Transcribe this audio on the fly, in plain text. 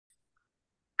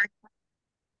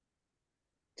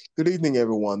Good evening,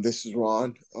 everyone. This is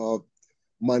Ron.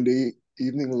 Monday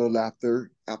evening, a little after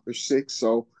 6.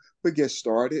 So we get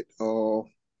started.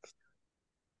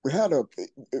 We had a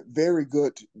very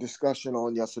good discussion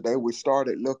on yesterday. We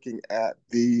started looking at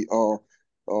the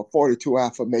 42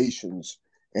 affirmations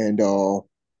and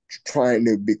trying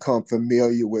to become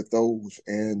familiar with those.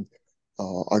 And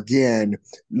again,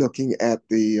 looking at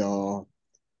the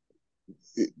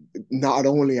not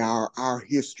only our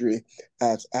history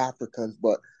as Africans,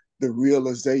 but the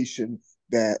realization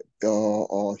that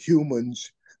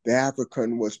humans, the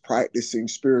African, was practicing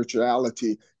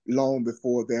spirituality long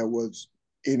before there was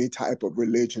any type of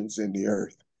religions in the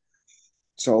earth.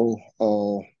 So,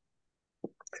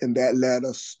 and that led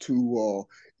us to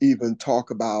even talk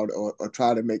about or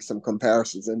try to make some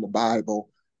comparisons in the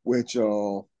Bible, which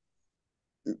at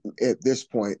this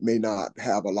point may not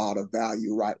have a lot of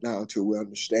value right now until we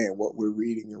understand what we're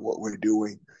reading and what we're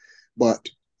doing. But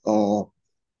uh,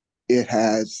 it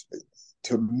has,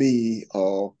 to me,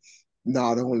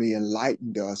 not only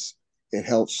enlightened us, it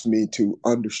helps me to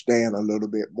understand a little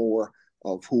bit more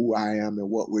of who I am and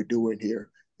what we're doing here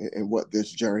and what this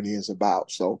journey is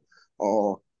about. So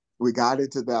we got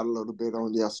into that a little bit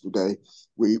on yesterday.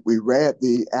 We read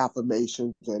the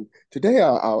affirmations, and today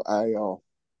I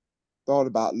thought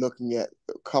about looking at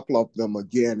a couple of them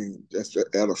again and just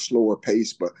at a slower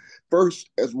pace. But first,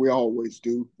 as we always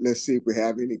do, let's see if we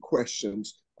have any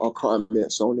questions or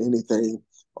comments on anything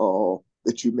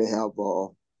that you may have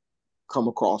come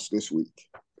across this week.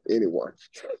 Anyone?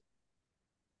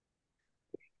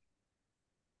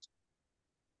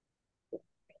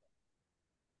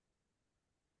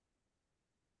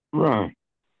 Right.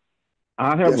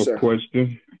 I have Yes, a sir.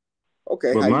 question,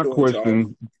 Okay, but how you my doing, Charles?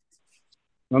 question,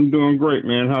 I'm doing great,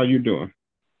 man. How you doing?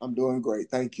 I'm doing great.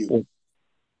 Thank you.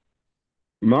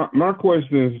 Well, my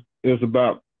question is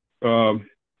about um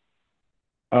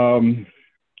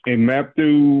in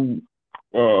Matthew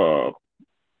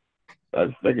I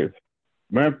think it's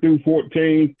Matthew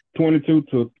 14:22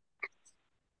 to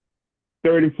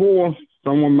 34.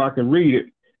 Someone might can read it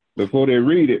before they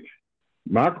read it.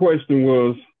 My question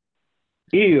was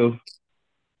is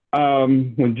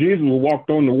when Jesus walked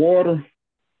on the water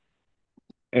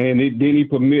and then he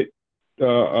permit uh,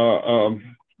 uh,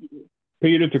 um,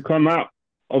 Peter to come out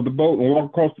of the boat and walk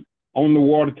across on the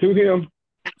water to him.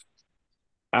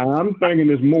 I'm thinking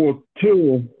there's more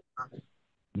to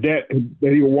that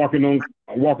he was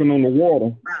walking on the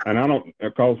water, and I don't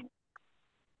because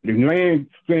the land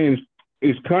sends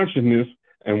is consciousness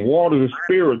and water is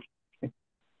spirit,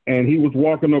 and he was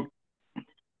walking up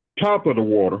top of the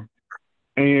water.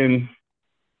 And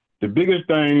the biggest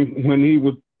thing when he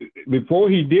was before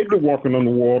he did the walking on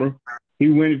the water, he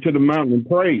went into the mountain and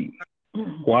prayed,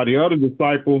 while the other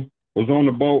disciple was on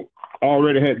the boat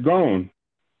already had gone.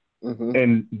 Mm-hmm.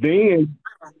 And then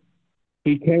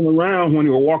he came around when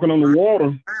he was walking on the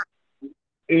water.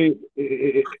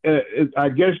 I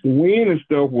guess the wind and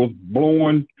stuff was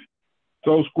blowing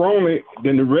so strongly.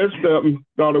 Then the rest of them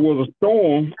thought it was a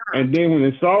storm, and then when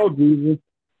they saw Jesus,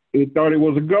 it thought it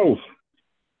was a ghost.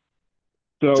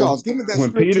 So Charles, give me that when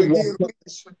scripture Peter again, walked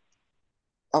please.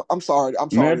 I'm sorry. I'm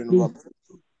sorry to Matthew interrupt.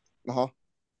 Uh-huh.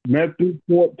 Matthew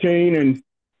 14 and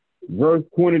verse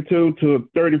 22 to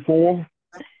 34,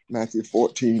 Matthew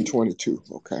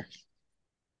 14:22. Okay.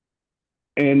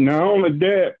 and not only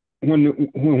that,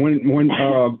 when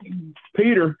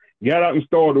Peter got out and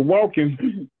started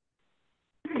walking,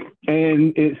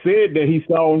 and it said that he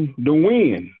saw the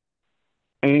wind,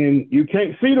 and you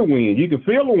can't see the wind, you can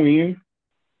feel the wind.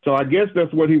 So I guess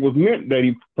that's what he was meant, that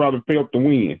he probably felt the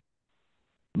wind.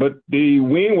 But the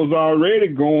wind was already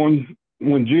going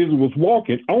when Jesus was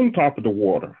walking on top of the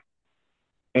water,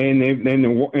 and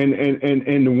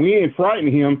the wind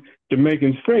frightened him to make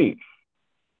him sink.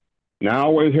 Now I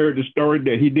always heard the story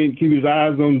that he didn't keep his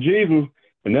eyes on Jesus,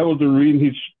 and that was the reason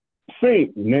he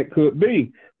sank, and that could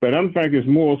be. But I'm thinking it's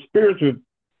more spiritual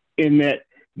in that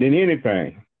than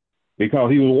anything,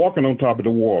 because he was walking on top of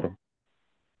the water,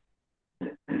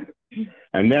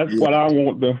 and that's Yeah. what I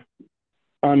want to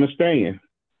understand.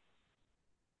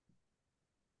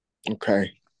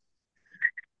 Okay.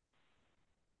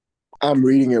 I'm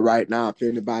reading it right now. If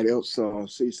anybody else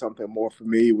sees something more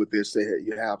familiar with this, say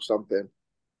you have something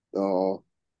uh,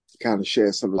 kind of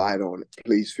shed some light on it,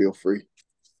 please feel free.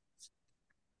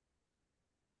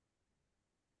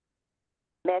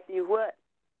 Matthew what?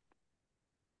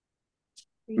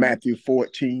 Matthew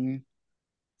 14,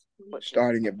 What?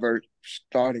 starting at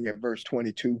verse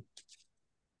 22.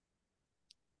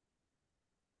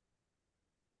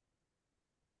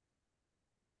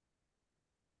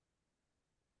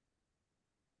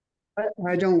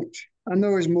 I don't I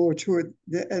know there's more to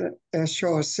it, as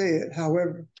Charles said.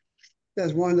 However,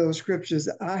 that's one of those scriptures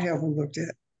that I haven't looked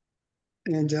at.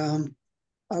 And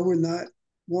I would not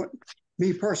want,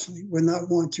 me personally, would not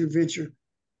want to venture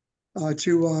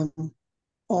to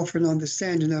offer an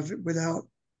understanding of it without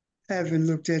having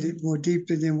looked at it more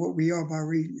deeply than what we are by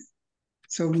reading it.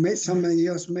 So somebody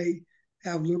else may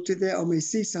have looked at that or may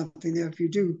see something there. If you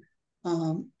do,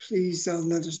 please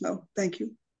let us know. Thank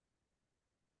you.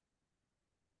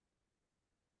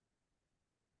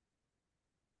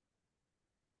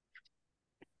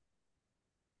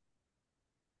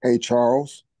 Hey,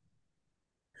 Charles.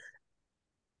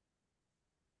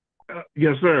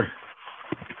 Yes, sir.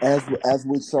 As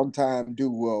we sometimes do,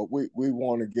 we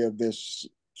want to give this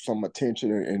some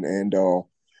attention, and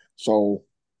so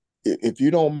if you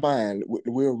don't mind,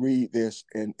 we'll read this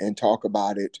and talk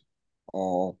about it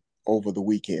over the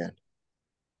weekend.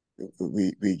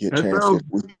 We get a chance to.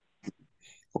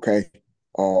 Okay.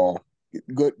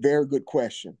 Good, very good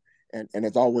question. And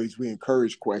as always, we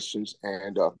encourage questions,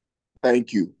 and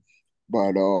thank you.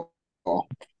 But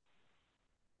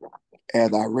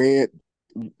as I read,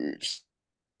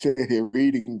 sit here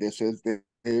reading this, is that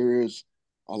there is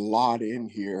a lot in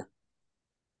here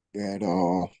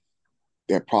that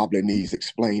that probably needs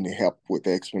explained and help with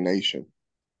the explanation.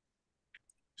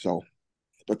 So,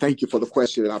 but thank you for the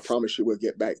question, and I promise you we'll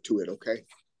get back to it. Okay.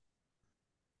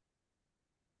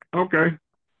 Okay.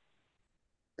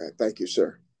 Thank you,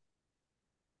 sir.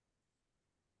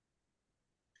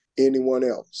 Anyone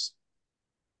else?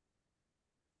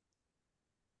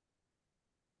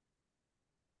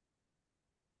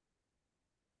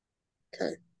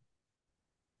 Okay.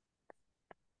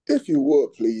 If you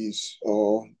would please,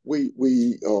 we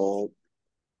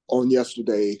on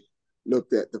yesterday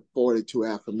looked at the 42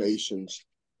 affirmations,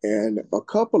 and a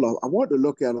couple of I want to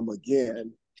look at them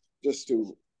again just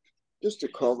to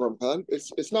cover them.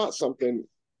 It's not something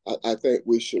I think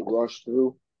we should rush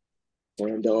through,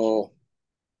 and a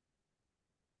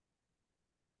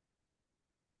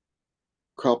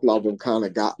couple of them kind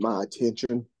of got my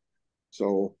attention.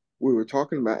 So we were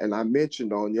talking about, and I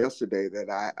mentioned on yesterday that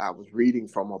I was reading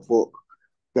from a book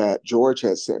that George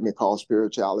had sent me called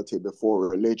Spirituality Before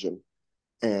Religion.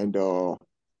 And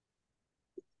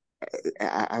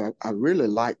I really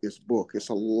like this book. It's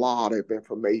a lot of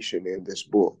information in this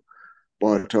book.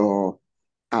 But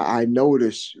I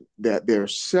noticed that there are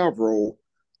several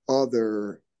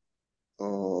other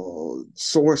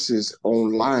sources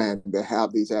online that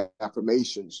have these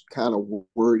affirmations kind of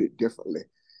worded differently.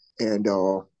 And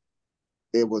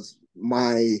it was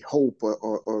my hope,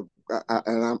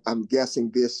 and I'm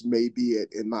guessing this may be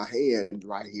it in my hand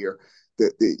right here,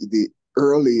 that the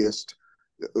earliest,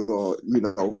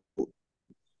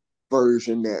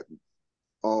 version that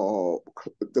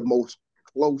the most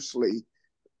closely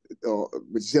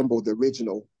resembled the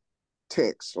original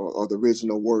text or the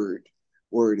original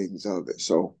wordings of it.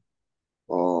 So,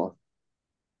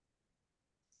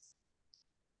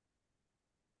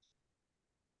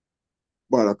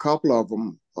 but a couple of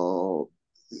them,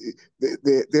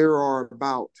 there are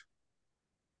about,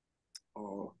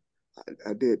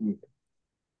 I didn't,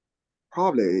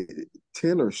 probably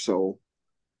 10 or so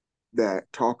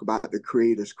that talk about the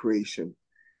Creator's creation.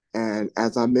 And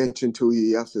as I mentioned to you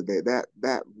yesterday,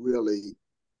 that really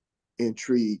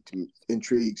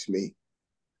intrigues me,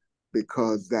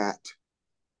 because that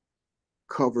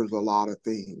covers a lot of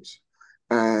things.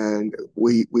 And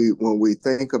we when we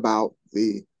think about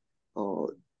the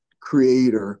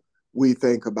Creator, we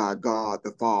think about God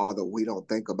the Father. We don't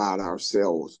think about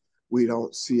ourselves. We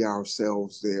don't see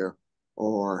ourselves there,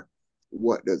 or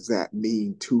what does that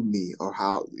mean to me, or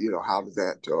how does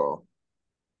that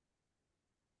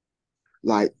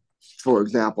like, for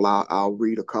example, I'll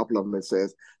read a couple of them. It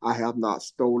says, I have not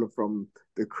stolen from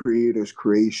the Creator's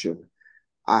creation.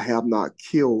 I have not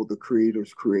killed the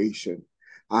Creator's creation.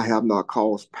 I have not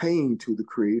caused pain to the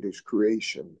Creator's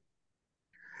creation.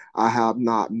 I have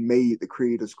not made the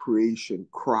Creator's creation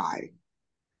cry.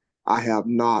 I have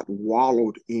not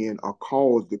wallowed in or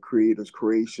caused the Creator's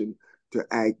creation to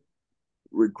act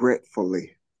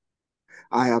regretfully.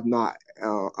 I have not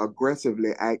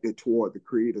aggressively acted toward the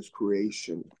Creator's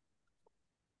creation.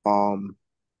 I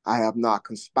have not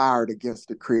conspired against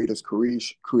the Creator's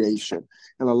creation.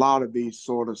 And a lot of these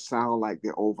sort of sound like they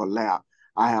overlap.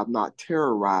 I have not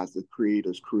terrorized the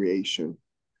Creator's creation.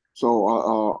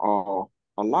 So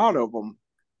a lot of them,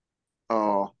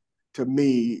 to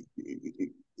me,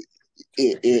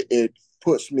 it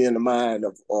puts me in the mind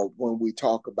of when we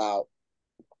talk about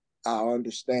our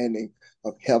understanding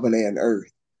of heaven and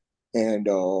earth, and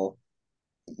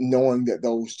knowing that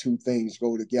those two things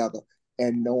go together.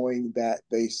 and knowing that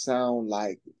they sound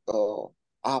like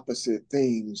opposite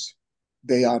things,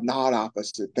 they are not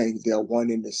opposite things. They're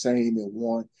one and the same, and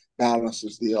one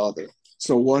balances the other.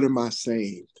 So what am I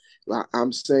saying?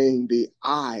 I'm saying the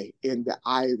I in the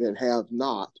I that have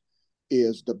not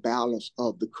is the balance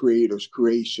of the Creator's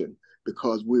creation,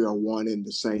 because we are one and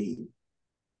the same.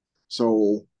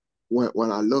 So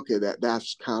when I look at that,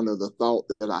 that's kind of the thought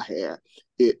that I had.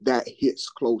 That hits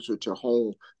closer to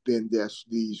home than just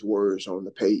these words on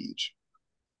the page.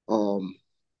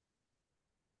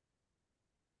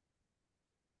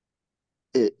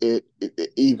 It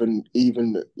even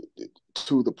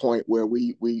to the point where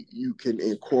you can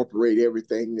incorporate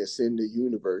everything that's in the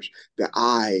universe. The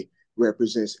I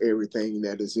represents everything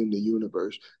that is in the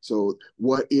universe. So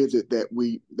what is it that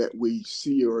we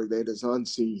see or that is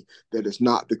unseen, that is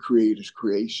not the Creator's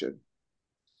creation?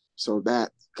 So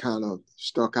that kind of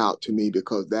stuck out to me,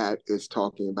 because that is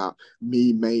talking about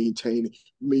me maintaining,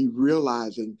 me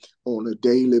realizing on a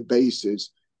daily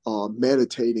basis,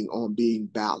 meditating on being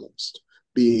balanced,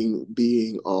 being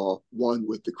one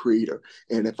with the Creator.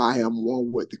 And if I am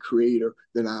one with the Creator,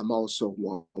 then I'm also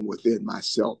one within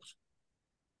myself.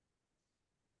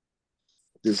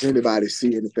 Does anybody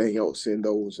see anything else in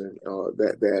those, and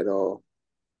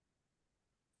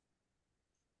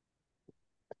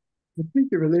I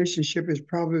think the relationship is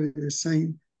probably the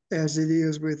same as it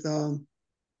is with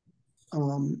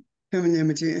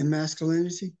femininity and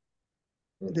masculinity,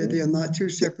 that they are not two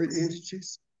separate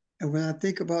entities. And when I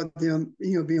think about them,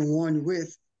 being one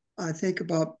with, I think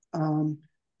about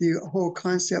the whole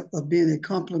concept of being a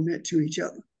complement to each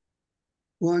other.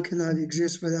 One cannot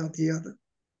exist without the other.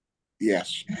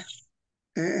 Yes.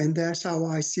 And that's how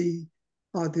I see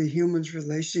the human's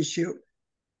relationship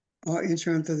in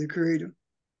terms of the Creator.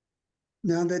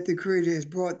 Now that the Creator has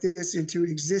brought this into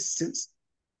existence,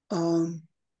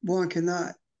 one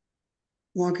cannot,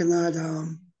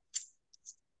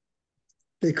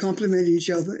 they complement each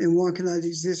other, and one cannot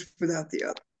exist without the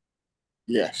other.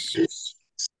 Yes.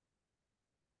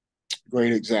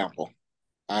 Great example.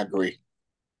 I agree.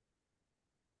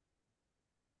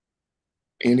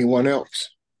 Anyone else?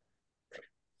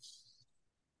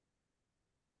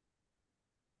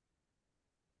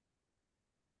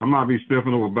 I might be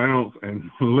stepping over bounds and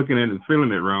looking at it and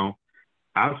feeling it wrong.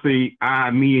 I see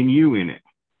I, me, and you in it.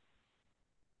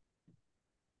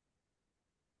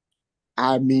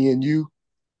 I, me, and you.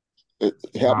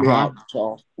 Help me out,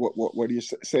 Charles. What do you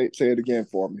say? Say it again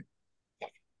for me.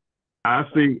 I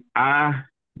see I,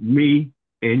 me,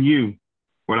 and you.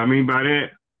 What I mean by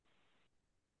that,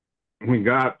 when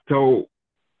God told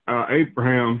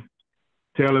Abraham,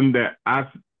 tell him that I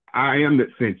am that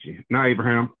sent you. Not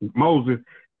Abraham, Moses,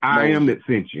 I am that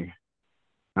sent you.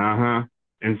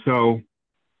 And so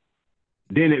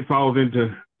then it falls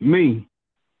into me.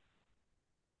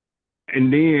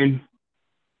 And then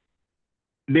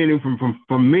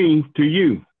from me to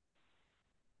you.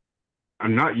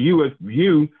 I'm not you as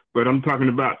you, but I'm talking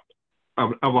about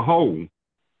of a whole.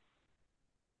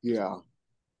 Yeah.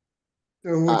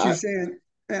 So what you're saying,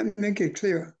 make it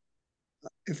clear.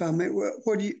 If I may,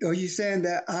 what are you saying,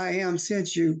 that I am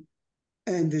sent you,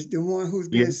 and the one who's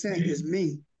being sent is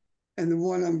me, and the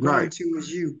one I'm going to is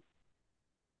you?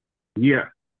 Yeah,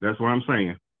 that's what I'm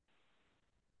saying.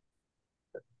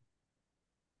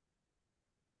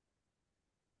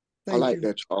 I like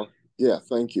that, Charles. Yeah,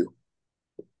 thank you.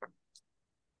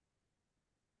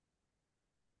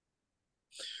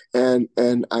 And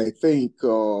I think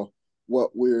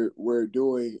what we're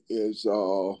doing is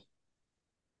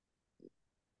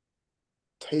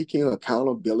taking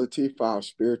accountability for our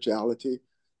spirituality.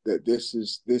 That this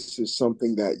is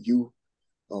something that you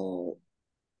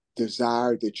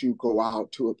desire, that you go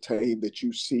out to obtain, that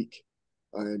you seek,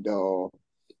 and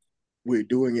we're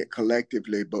doing it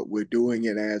collectively, but we're doing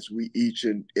it as we each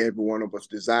and every one of us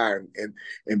desire,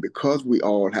 and because we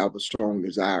all have a strong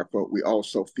desire for it, we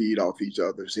also feed off each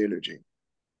other's energy.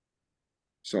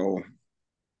 So,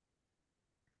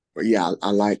 but yeah,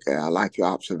 I like that. I like your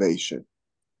observation.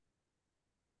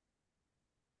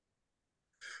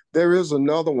 There is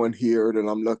another one here that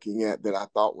I'm looking at that I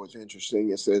thought was interesting.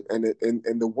 It said, and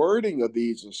the wording of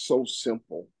these is so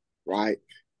simple, right?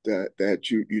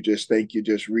 That you just think you're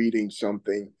just reading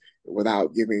something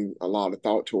without giving a lot of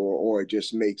thought to it, or it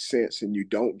just makes sense and you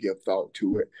don't give thought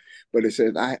to it. But it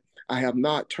says, I have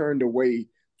not turned away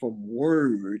from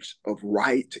words of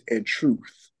right and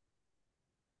truth.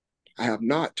 I have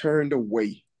not turned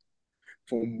away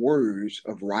from words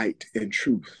of right and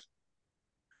truth.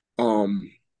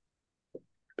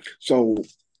 So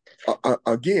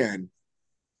again,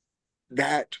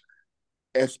 that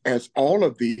as all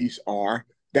of these are,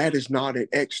 that is not an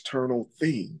external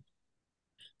thing.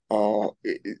 As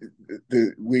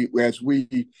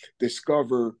we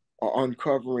discover or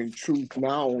uncovering truth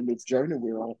now on this journey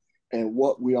we're on, and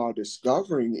what we are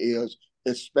discovering is,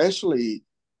 especially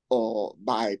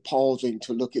by pausing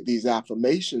to look at these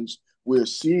affirmations, we're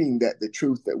seeing that the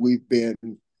truth that we've been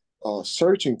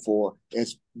searching for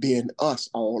has been us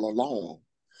all along.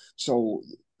 So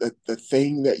the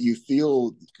thing that you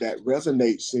feel that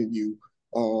resonates in you,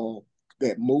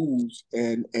 that moves,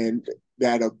 and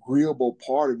that agreeable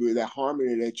part of you, that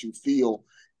harmony that you feel,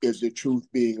 is the truth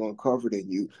being uncovered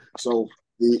in you. So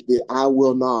the I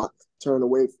will not turn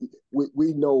away.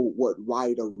 We know what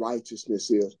right or righteousness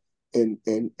is, and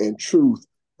truth.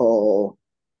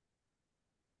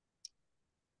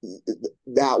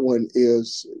 That one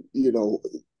is,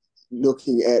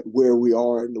 looking at where we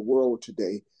are in the world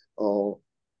today,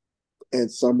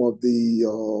 and some of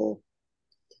the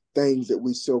things that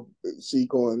we still see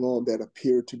going on that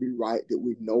appear to be right, that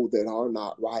we know that are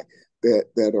not right,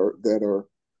 that are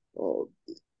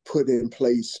put in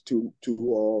place to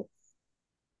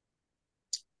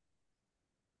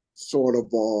sort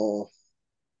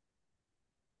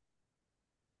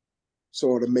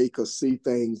of make us see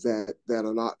things that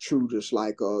are not true, just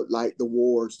like the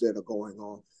wars that are going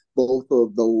on. Both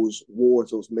of those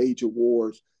wars, those major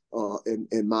wars,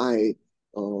 in my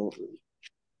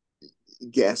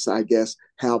I guess,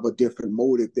 have a different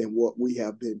motive than what we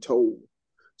have been told.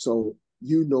 So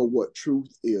you know what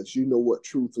truth is. You know what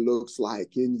truth looks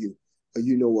like in you.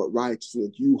 You know what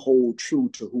righteousness. You hold true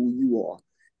to who you are,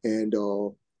 and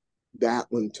that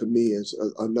one to me is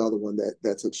another one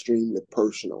that's extremely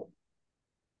personal.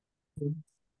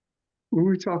 When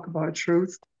we talk about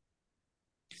truth,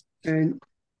 and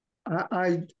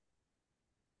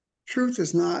truth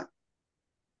is not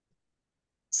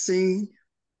seen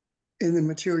in the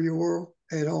material world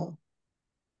at all.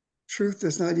 Truth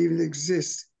does not even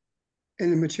exist in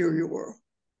the material world.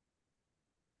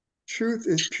 Truth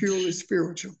is purely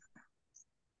spiritual.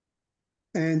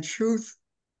 And truth,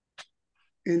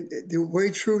 in the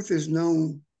way truth is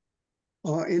known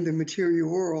in the material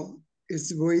world,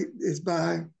 is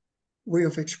by way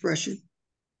of expression,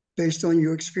 based on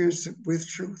your experience with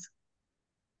truth.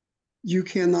 You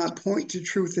cannot point to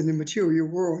truth in the material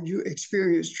world. You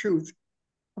experience truth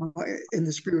in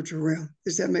the spiritual realm.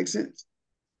 Does that make sense?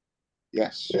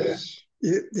 Yes.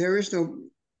 There is no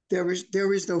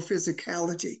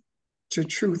physicality to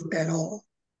truth at all.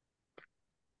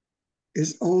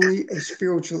 It's only a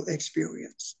spiritual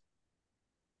experience.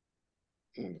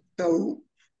 So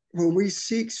when we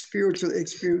seek spiritual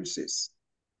experiences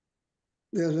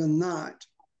that are not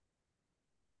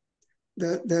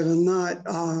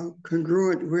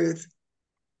congruent with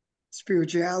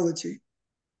spirituality,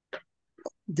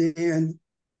 then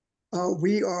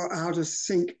we are out of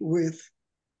sync with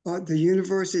the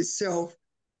universe itself,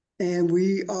 and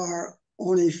we are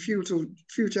on a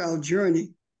futile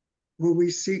journey when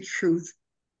we seek truth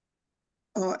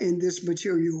in this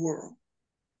material world.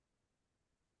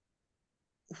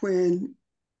 When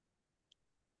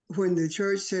the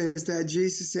church says that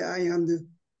Jesus said, I am the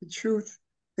truth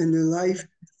and the life,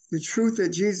 the truth that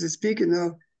Jesus is speaking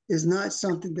of is not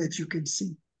something that you can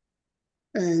see.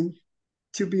 And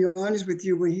to be honest with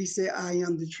you, when he said, I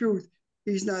am the truth,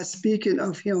 he's not speaking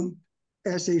of him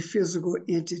as a physical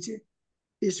entity.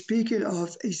 He's speaking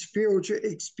of a spiritual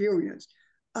experience.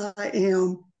 I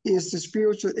am is the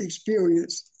spiritual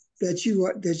experience that's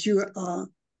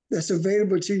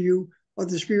available to you, or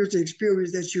the spiritual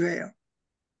experience that you have.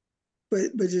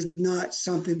 But it's not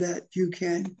something that you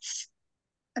can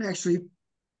actually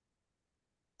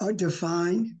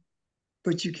define,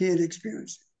 but you can't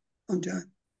experience it. I'm done.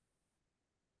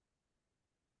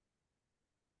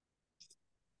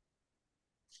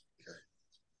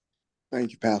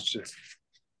 Thank you, Pastor.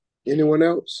 Anyone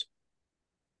else?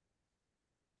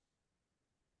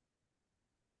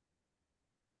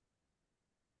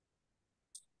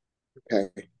 Okay.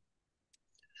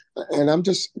 And I'm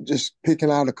just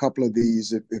picking out a couple of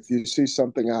these. If you see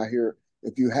something out here,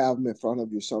 if you have them in front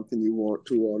of you, something you want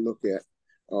to look at.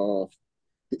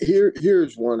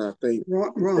 Here's one, I think.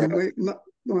 Ron, wait.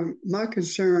 My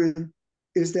concern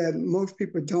is that most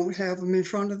people don't have them in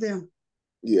front of them.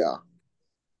 Yeah.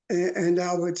 And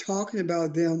our talking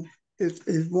about them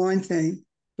is one thing,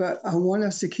 but I want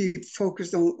us to keep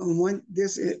focused on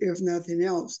this, if nothing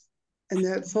else. And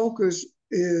that focus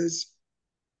is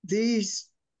these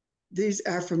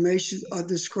affirmations are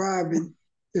describing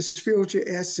the spiritual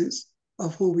essence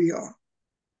of who we are.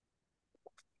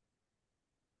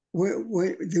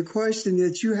 The question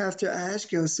that you have to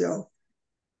ask yourself,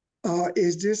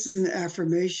 is this an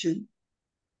affirmation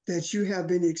that you have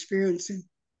been experiencing,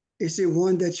 is it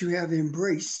one that you have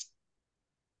embraced?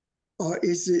 Or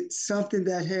is it something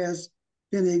that has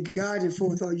been a guiding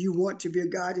force, or you want to be a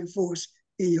guiding force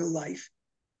in your life?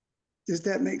 Does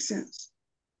that make sense?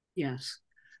 Yes,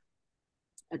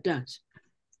 it does.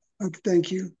 Okay,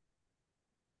 thank you.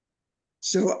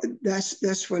 So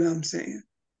that's what I'm saying.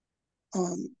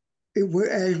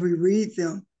 As we read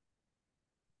them,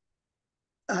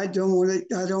 I don't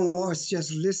want us to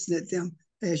just listen at them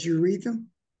as you read them,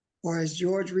 or as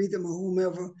George read them, or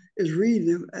whomever is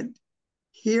reading them, and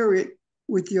hear it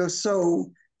with your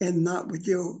soul and not with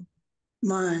your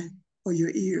mind or your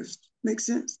ears. Make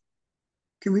sense?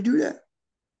 Can we do that?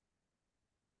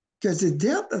 Because the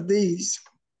depth of these,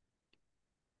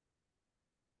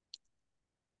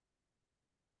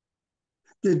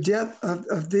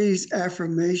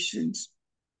 affirmations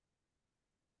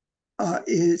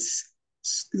is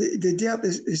the depth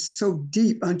is so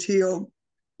deep until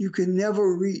you can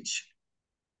never reach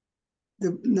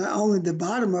not only the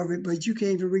bottom of it, but you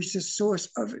can't even reach the source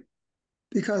of it,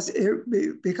 because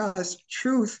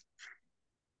truth,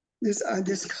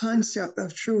 this concept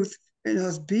of truth and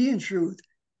us being truth,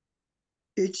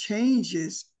 it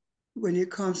changes when it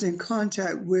comes in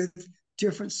contact with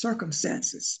different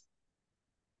circumstances.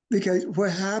 Because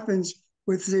what happens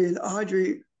with, say,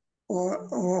 Audrey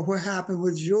or what happened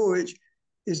with George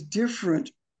is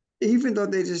different. Even though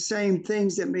they're the same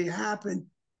things that may happen,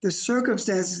 the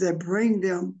circumstances that bring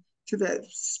them to that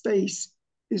space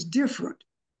is different.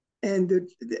 And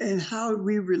how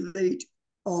we relate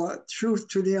truth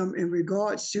to them in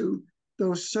regards to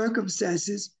those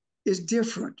circumstances is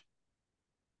different.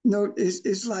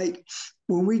 It's like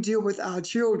when we deal with our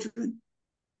children,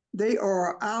 they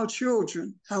are our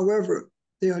children. However,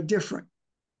 they are different.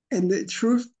 And the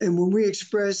truth, and when we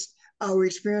express our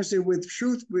experience with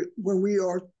truth, when we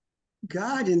are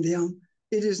guiding them,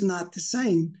 it is not the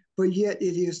same, but yet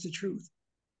it is the truth.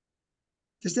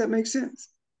 Does that make sense?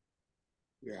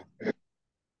 Yeah.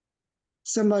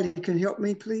 Somebody can help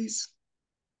me, please?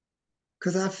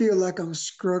 Because I feel like I'm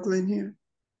struggling here.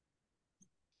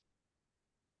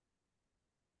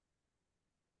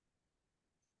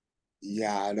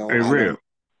 Yeah, I don't. Hey, Rev.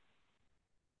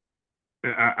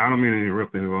 I don't mean to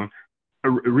interrupt anyone.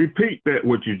 Repeat that,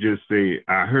 what you just said.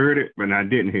 I heard it, but I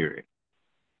didn't hear it.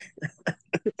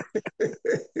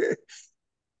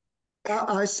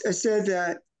 I said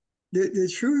that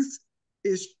the truth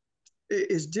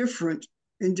is different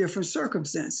in different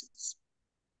circumstances.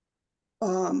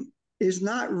 It's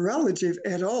not relative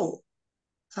at all.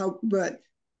 But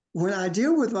when I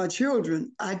deal with my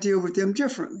children, I deal with them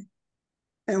differently.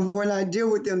 And when I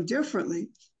deal with them differently,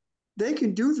 they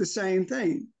can do the same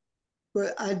thing,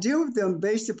 but I deal with them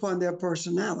based upon their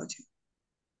personality.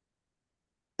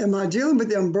 Am I dealing with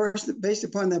them based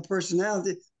upon their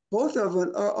personality? Both of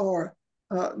them are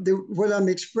what I'm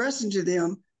expressing to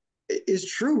them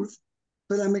is truth,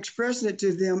 but I'm expressing it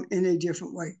to them in a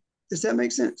different way. Does that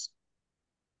make sense?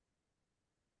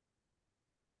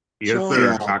 Yes,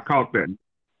 sir. I caught that.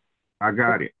 I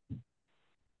got it.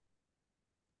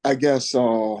 I guess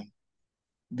the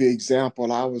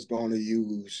example I was going to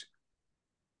use,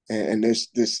 and this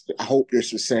I hope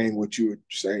this is saying what you were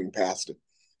saying, Pastor.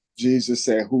 Jesus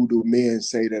said, "Who do men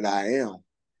say that I am?"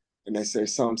 And they say,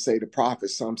 some say the prophet,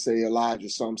 some say Elijah,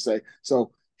 some say.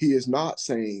 So he is not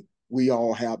saying we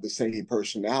all have the same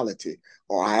personality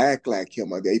or I act like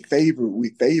him or we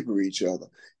favor each other.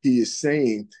 He is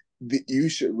saying that you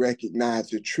should recognize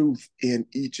the truth in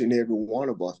each and every one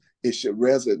of us. It should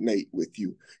resonate with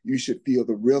you. You should feel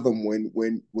the rhythm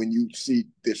when you see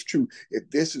this truth. If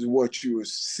this is what you are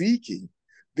seeking,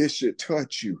 this should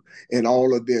touch you, and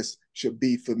all of this should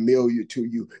be familiar to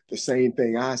you. The same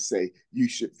thing I say, you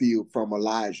should feel from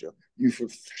Elijah. You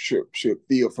should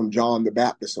feel from John the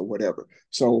Baptist or whatever.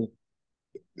 So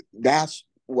that's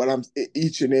what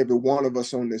each and every one of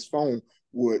us on this phone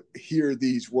would hear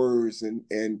these words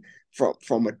and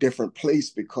from a different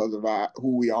place because of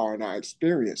who we are and our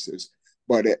experiences.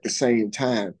 But at the same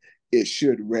time, it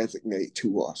should resonate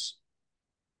to us.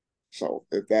 So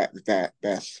if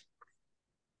that's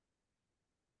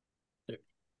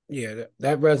yeah,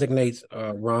 that resonates,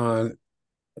 Ron.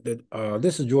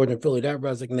 This is George in Philly. That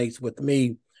resonates with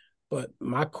me. But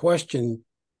my question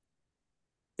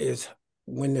is,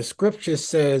 when the scripture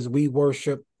says we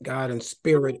worship God in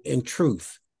spirit and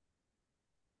truth,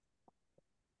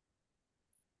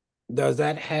 does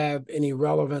that have any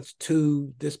relevance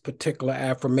to this particular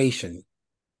affirmation?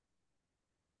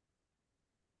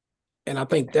 And I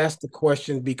think that's the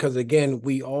question, because again,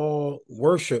 we all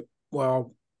worship,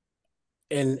 well,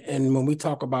 and when we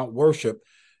talk about worship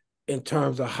in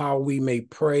terms of how we may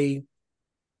pray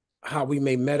how we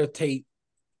may meditate,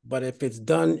 but if it's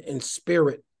done in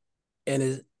spirit and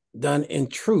is done in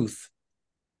truth,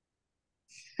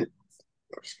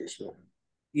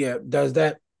 yeah, does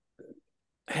that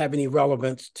have any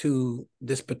relevance to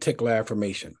this particular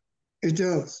affirmation? It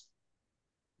does.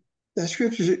 That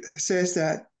scripture says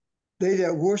that they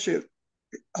that worship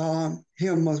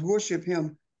him must worship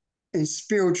him in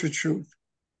spiritual truth.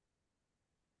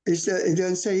 It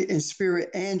doesn't say in spirit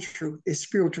and truth. It's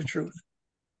spiritual truth.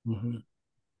 Mm-hmm.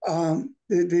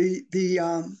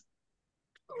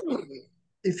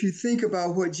 If you think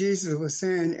about what Jesus was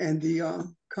saying and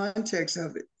the context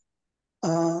of it,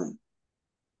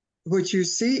 what you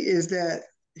see is that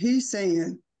he's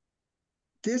saying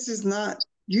this is not,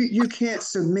 you can't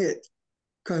submit,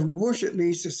 because worship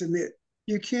means to submit.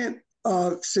 You can't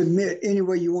submit any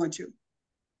way you want to.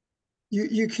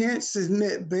 You can't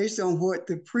submit based on what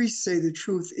the priests say the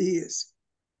truth is.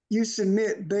 You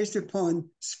submit based upon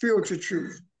spiritual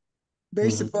truth,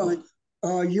 based upon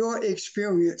your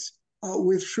experience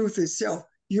with truth itself,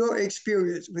 your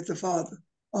experience with the Father,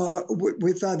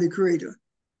 with the Creator.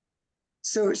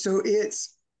 So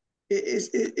it's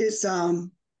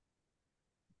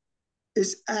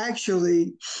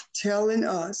actually telling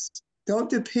us, don't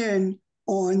depend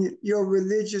on your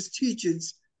religious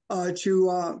teachings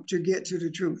to get to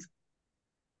the truth,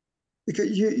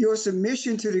 because your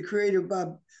submission to the Creator by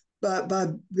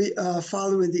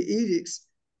following the edicts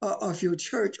of your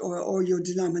church or your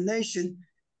denomination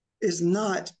is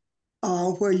not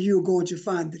where you're going to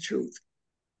find the truth.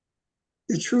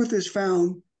 The truth is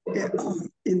found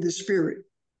in the spirit,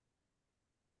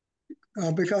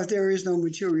 because there is no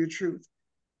material truth.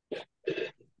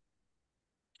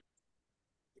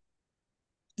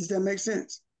 Does that make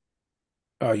sense?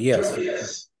 Yes.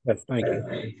 Yes, thank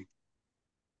you.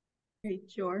 Hey,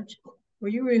 George, were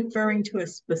you referring to a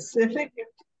specific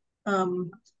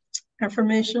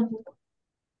affirmation?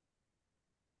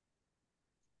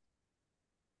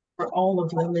 Or all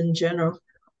of them in general?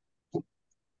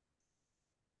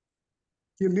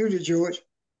 You're muted, George.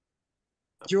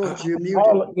 George, you're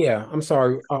muted. Yeah, I'm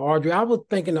sorry, Audrey. I was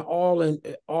thinking of all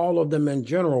of them in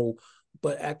general,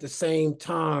 but at the same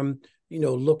time,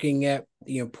 looking at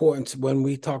the importance when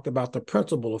we talked about the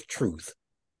principle of truth.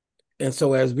 And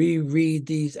so as we read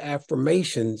these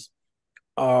affirmations,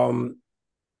 it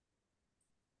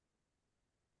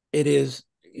is,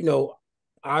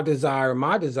 my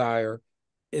desire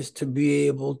is to be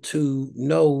able to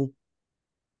know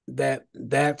that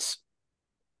that's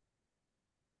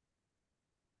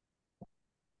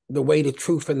the way, the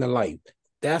truth, and the light.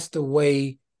 That's the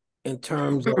way in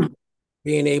terms of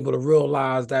being able to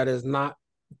realize that is not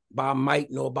by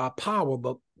might nor by power,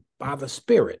 but by the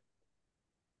Spirit.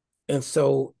 And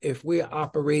so if we're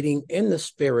operating in the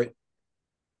Spirit,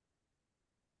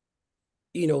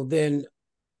 then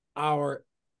our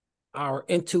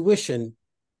intuition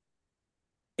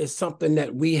is something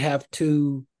that we have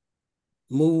to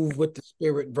move with the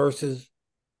Spirit versus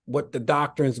what the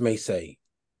doctrines may say.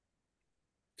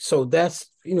 So that's,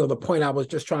 the point I was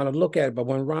just trying to look at. But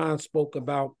when Ron spoke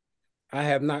about, I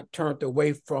have not turned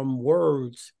away from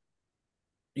words,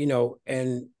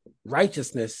 and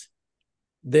righteousness,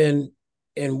 then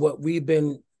in what we've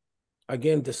been,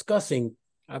 again, discussing,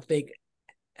 I think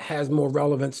has more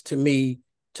relevance to me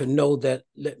to know that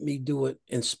let me do it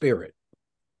in spirit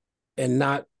and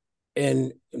not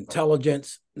in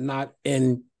intelligence, not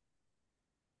in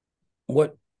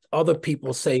what other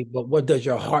people say, but what does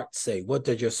your heart say? What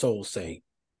does your soul say?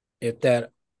 If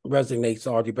that resonates,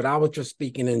 Audrey. But I was just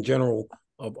speaking in general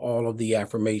of all of the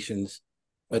affirmations,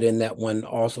 but in that one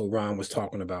also Ron was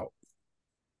talking about.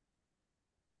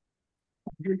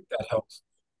 That helps.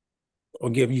 Or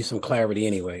give you some clarity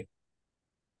anyway.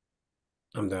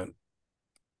 I'm done.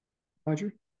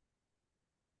 Audrey?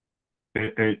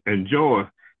 And Joy,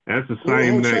 that's the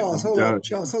same thing.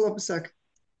 Charles, hold up a second.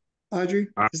 Audrey,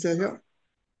 does that help?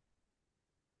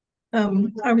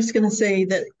 I was going to say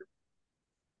that,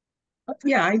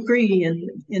 yeah, I agree.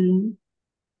 In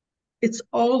it's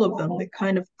all of them that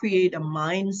kind of create a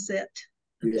mindset,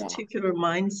 a particular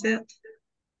mindset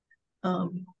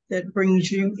that brings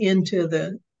you into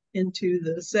the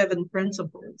 7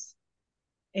 principles.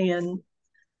 And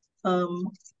there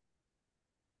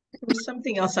was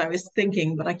something else I was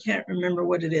thinking, but I can't remember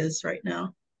what it is right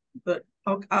now. But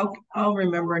I'll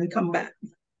remember and come back.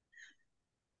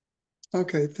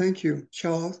 Okay, thank you,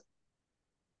 Charles.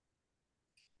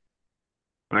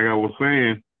 Like I was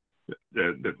saying,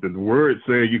 the word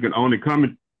says you can only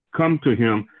come to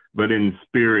him, but in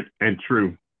spirit and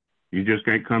truth. You just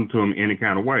can't come to him any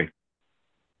kind of way.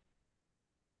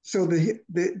 So the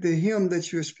him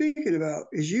that you're speaking about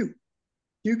is you.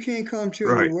 You can't come to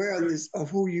an Right. awareness of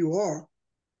who you are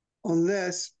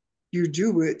unless you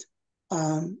do it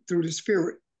through the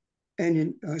spirit and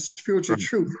in spiritual Right.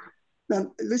 truth.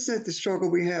 Now, listen at the struggle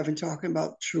we have in talking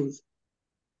about truth.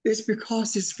 It's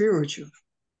because it's spiritual.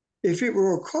 If it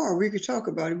were a car, we could talk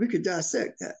about it. We could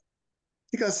dissect that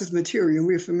because it's material.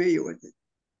 We're familiar with it.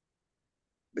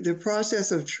 But the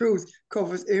process of truth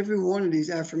covers every one of these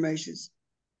affirmations.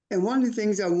 And one of the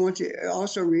things I want to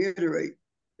also reiterate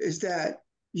is that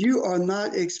you are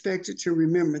not expected to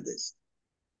remember this.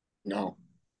 No.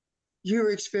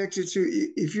 You're expected to,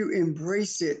 if you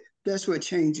embrace it, that's what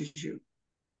changes you.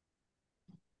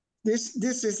 This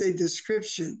is a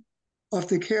description of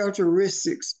the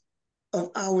characteristics of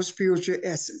our spiritual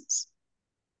essence.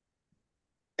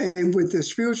 And with the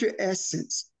spiritual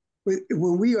essence,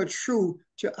 when we are true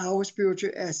to our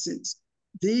spiritual essence,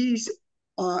 these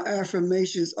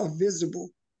affirmations are visible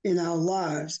in our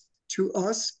lives to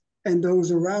us and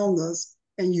those around us.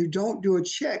 And you don't do a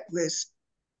checklist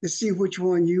to see which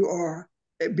one you are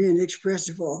being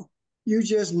expressive of. You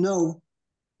just know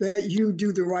that you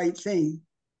do the right thing.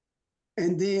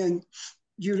 And then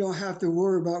you don't have to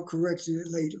worry about correcting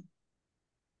it later.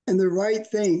 And the right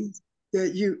thing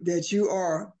that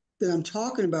I'm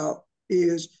talking about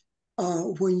is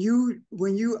when you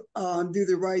do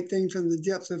the right thing from the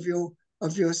depths of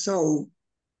your soul.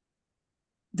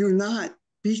 Do not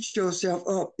beat yourself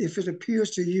up if it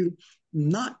appears to you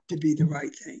not to be the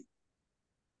right thing.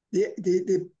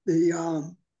 The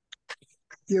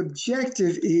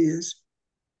objective is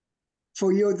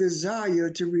for your desire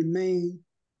to remain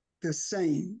the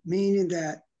same, meaning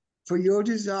that for your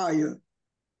desire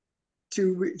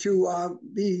to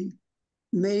be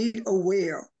made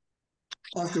aware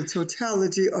of the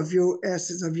totality of your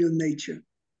essence, of your nature.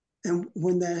 And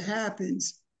when that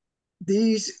happens,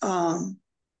 these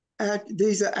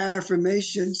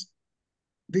affirmations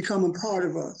become a part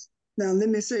of us. Now, let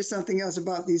me say something else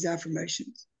about these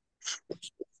affirmations.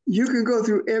 You can go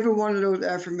through every one of those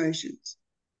affirmations,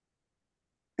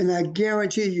 and I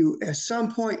guarantee you, at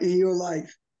some point in your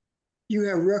life, you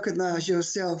have recognized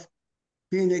yourself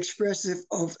being expressive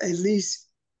of at least,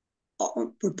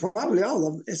 probably all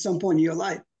of them at some point in your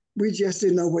life. We just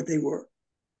didn't know what they were.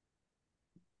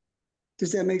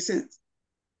 Does that make sense?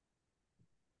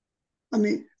 I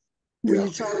mean, when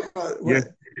you talk about what? Yes.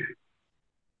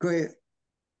 Go ahead.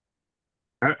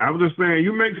 I was just saying,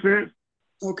 you make sense.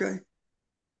 Okay.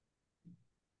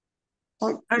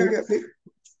 Oh, I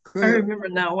remember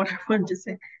now what I wanted to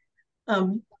say.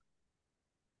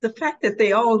 The fact that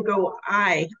they all go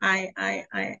I,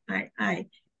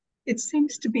 it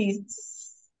seems to be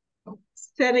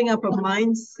setting up a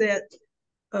mindset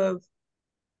of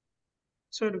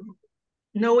sort of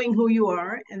knowing who you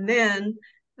are. And then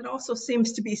it also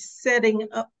seems to be setting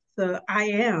up the I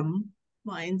am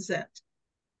mindset.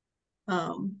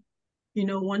 You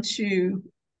know, once you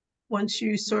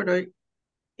sort of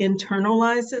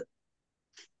internalize it,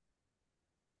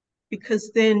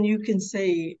 because then you can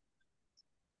say,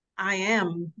 I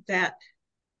am that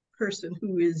person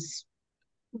who is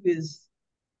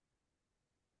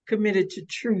committed to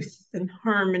truth and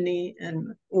harmony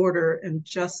and order and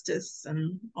justice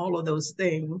and all of those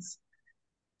things.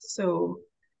 So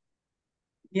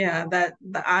yeah, that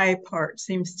the I part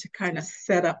seems to kind of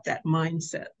set up that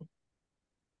mindset.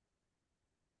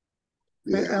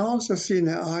 Yeah. I also see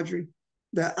now, Audrey,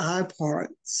 the I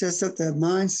part sets up that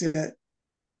mindset,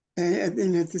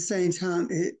 and at the same time,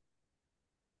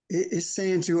 it's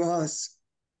saying to us,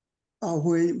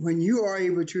 when you are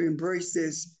able to embrace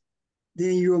this,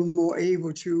 then you're more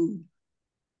able to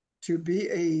be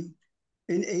an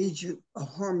agent of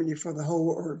harmony for the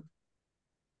whole earth.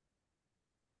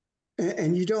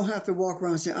 And you don't have to walk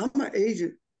around saying, I'm an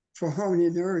agent for harmony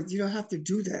in the earth. You don't have to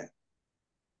do that.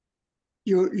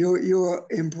 You're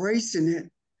embracing it,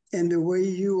 and the way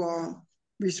you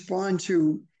respond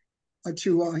to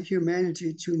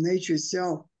humanity, to nature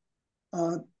itself,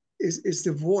 is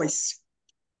the voice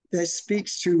that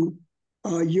speaks to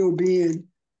your being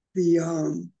the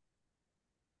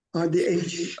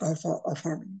agent of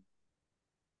harmony,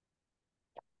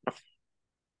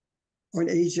 or an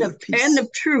agent of peace, and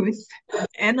of truth,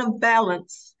 and of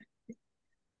balance.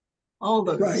 All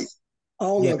those. Right.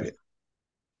 All of it.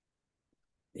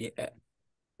 Yeah.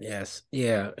 Yes.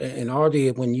 Yeah. And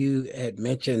Audrey, when you had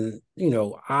mentioned,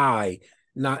 I,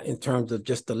 not in terms of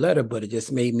just the letter, but it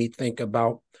just made me think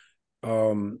about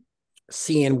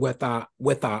seeing with our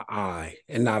eye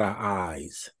and not our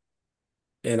eyes.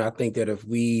 And I think that if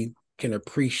we can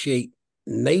appreciate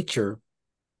nature,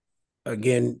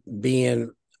 again,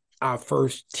 being our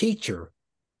first teacher,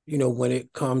 when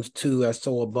it comes to as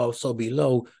so above, so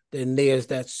below, then there's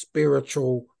that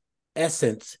spiritual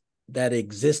essence that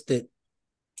existed,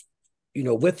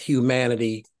 with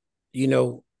humanity,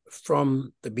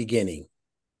 from the beginning.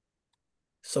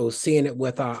 So seeing it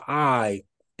with our eye,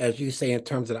 as you say, in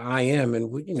terms of the I am,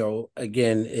 and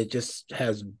again, it just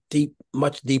has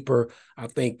much deeper, I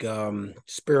think,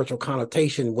 spiritual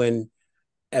connotation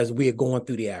as we are going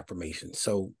through the affirmation.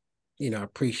 So, I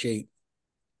appreciate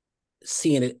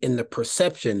seeing it in the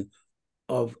perception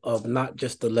of not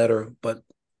just the letter, but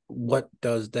what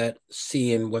does that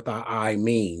seeing with our eye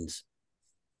means.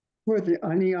 With the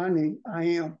ani, I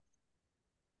am.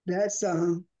 That's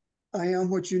I am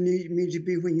what you need me to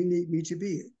be when you need me to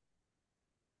be it.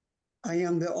 I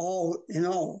am the all in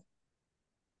all.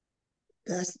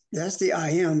 That's the I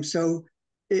am. So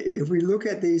if we look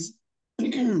at these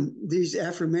these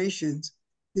affirmations,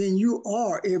 then you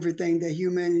are everything that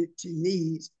humanity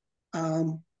needs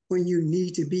when you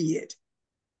need to be it.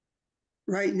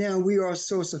 Right now, we are a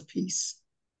source of peace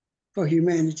for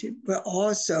humanity, but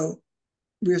also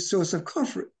we're a source of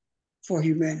comfort for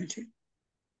humanity.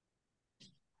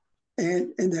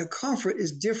 And that comfort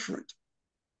is different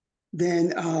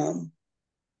than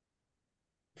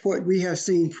what we have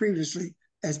seen previously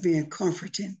as being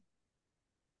comforting.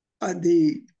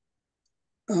 The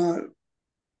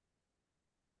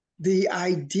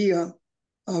idea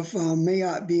of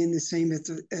Mayat being the same as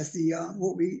the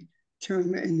what we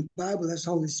term in the Bible as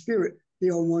Holy Spirit, they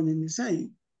are one and the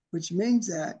same, which means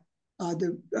that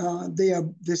they are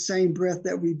the same breath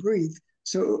that we breathe.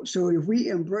 So if we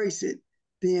embrace it,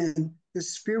 then the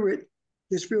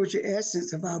spiritual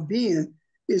essence of our being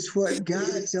is what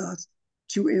guides us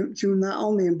to not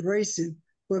only embracing,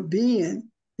 but being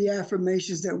the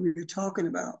affirmations that we were talking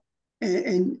about.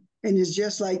 And it's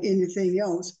just like anything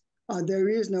else. There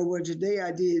is no word. Today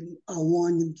I did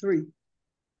 1 and 3.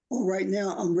 Or right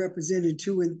now I'm representing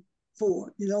 2 and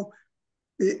 4.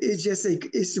 It's just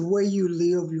it's the way you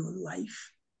live your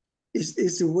life.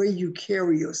 It's the way you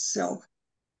carry yourself.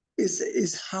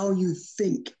 It's how you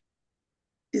think.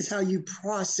 It's how you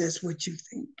process what you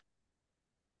think.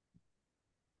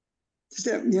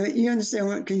 You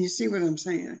understand can you see what I'm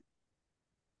saying?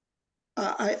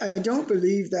 I don't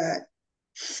believe that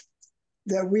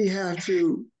we have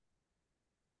to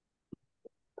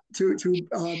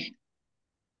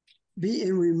be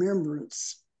in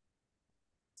remembrance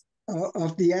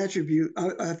of the attribute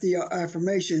of the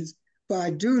affirmations, but I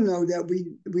do know that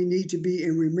we need to be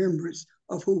in remembrance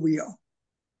of who we are.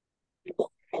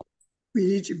 We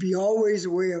need to be always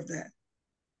aware of that.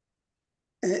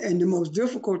 And the most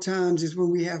difficult times is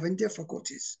when we're having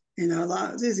difficulties in our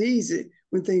lives. It's easy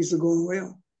when things are going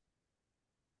well.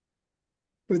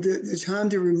 But the time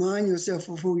to remind yourself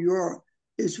of who you are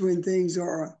is when things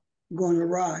are going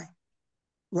awry.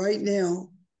 Right now,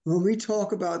 when we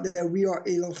talk about that we are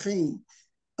Elohim,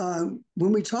 when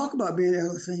we talk about being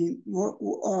Elohim,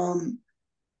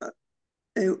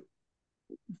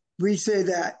 we say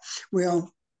that,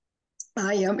 well,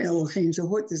 I am Elohim. So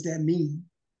what does that mean?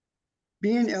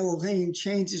 Being Elohim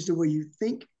changes the way you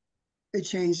think. It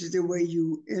changes the way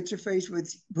you interface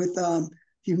with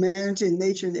humanity and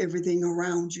nature and everything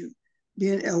around you.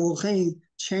 Being Elohim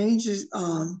changes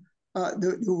the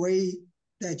way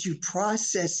that you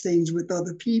process things with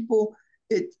other people.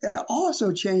 It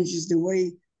also changes the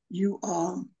way you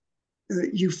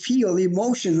feel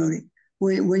emotionally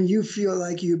when you feel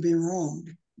like you've been wronged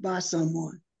by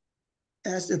someone.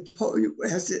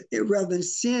 Rather than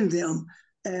seeing them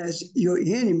as your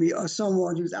enemy or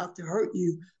someone who's out to hurt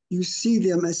you, you see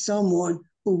them as someone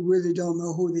who really don't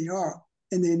know who they are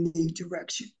and they need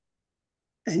direction.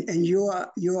 And you're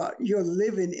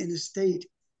living in a state,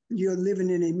 you're living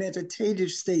in a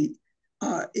meditative state,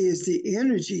 is the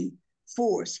energy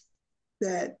force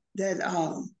that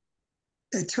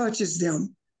touches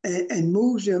them and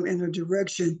moves them in a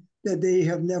direction that they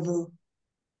have never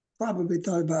probably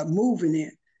thought about moving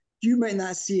in. You may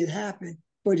not see it happen,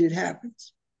 but it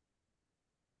happens.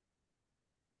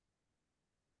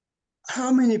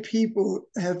 How many people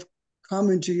have come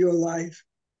into your life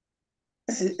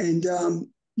and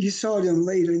you saw them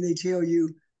later and they tell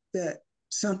you that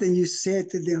something you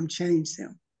said to them changed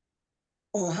them,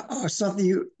 or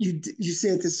something you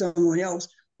said to someone else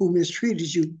who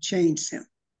mistreated you changed them?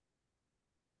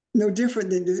 No different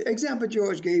than the example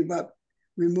George gave up,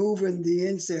 removing the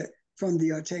insert from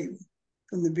the table,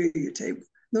 from the billiard table.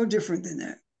 No different than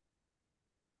that.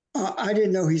 I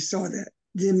didn't know he saw that.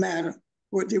 Didn't matter.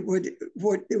 It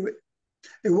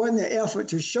wasn't an effort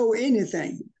to show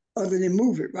anything other than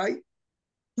move it, right?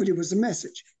 But it was a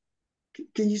message.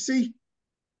 Can you see?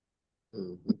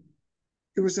 Mm-hmm.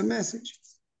 It was a message.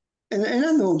 and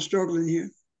I know I'm struggling here.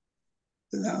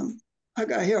 But, I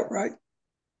got help, right?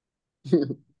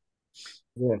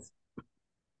 Yes.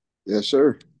 Yes,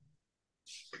 sir.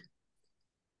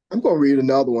 I'm going to read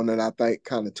another one that I think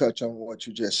kind of touch on what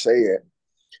you just said.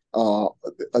 Uh,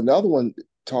 Another one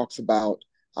talks about,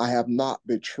 I have not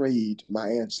betrayed my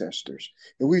ancestors.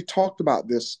 And we've talked about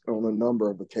this on a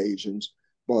number of occasions,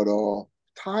 but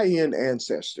tie in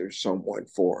ancestors someone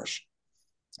for us.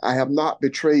 I have not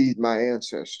betrayed my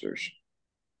ancestors.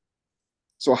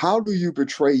 So how do you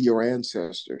betray your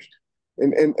ancestors?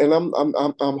 And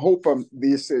I'm hoping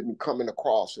this isn't coming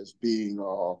across as being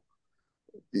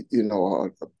you know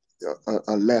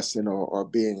a lesson or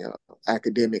being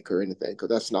academic or anything, because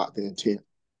that's not the intent.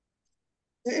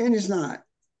 And it's not.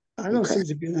 I don't Okay. see it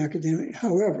to be an academic.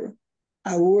 However,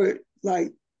 I would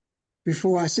like,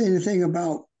 before I say anything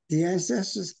about the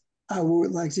ancestors, I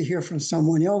would like to hear from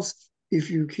someone else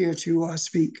if you care to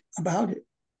speak about it.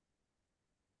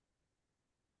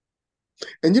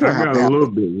 And you don't I have got to a have.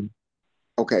 little bit.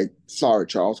 Okay, sorry,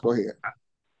 Charles. Go ahead.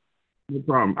 No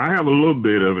problem. I have a little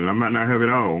bit of it. I might not have it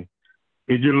all.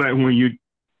 It's just like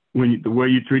the way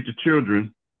you treat the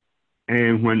children,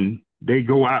 and when they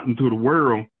go out into the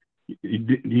world,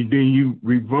 then you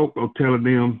revoke or tell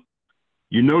them,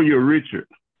 you know, you're Richard,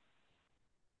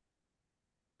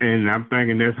 and I'm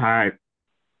thinking that's how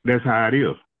it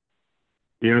is.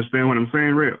 You understand what I'm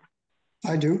saying, Rep?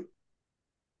 I do.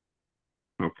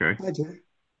 Okay. I do.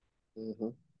 Mm-hmm.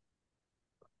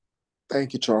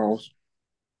 Thank you, Charles.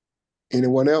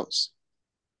 Anyone else?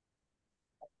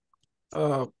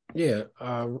 Yeah.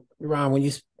 Ron, when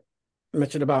you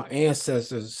mentioned about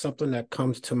ancestors, something that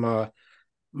comes to my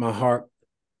heart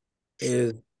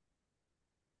is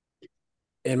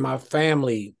in my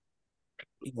family,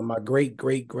 my great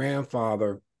great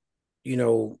grandfather, you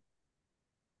know,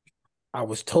 I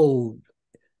was told,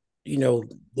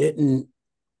 didn't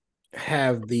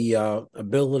have the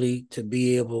ability to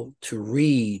be able to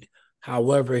read.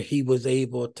 However, he was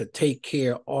able to take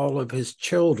care of all of his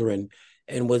children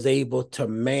and was able to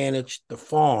manage the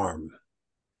farm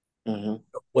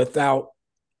without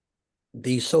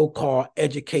the so-called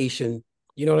education,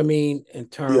 you know what I mean, in Yeah.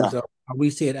 terms of how we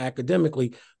see it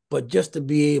academically, but just to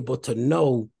be able to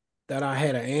know that I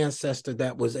had an ancestor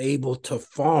that was able to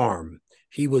farm.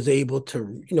 He was able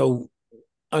to,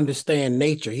 understand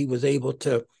nature. He was able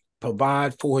to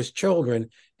provide for his children.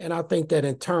 And I think that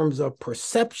in terms of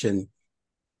perception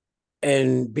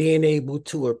and being able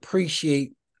to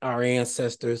appreciate our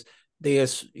ancestors,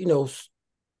 there's,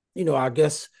 I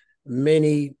guess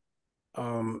many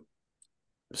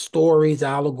stories,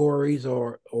 allegories,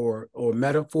 or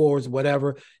metaphors,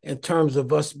 whatever, in terms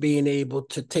of us being able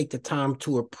to take the time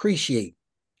to appreciate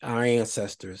our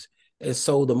ancestors. And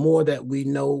so the more that we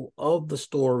know of the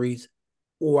stories,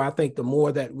 or I think the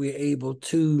more that we're able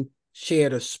to share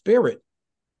the spirit,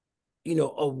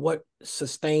 of what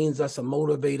sustains us and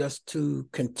motivate us to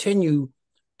continue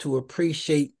to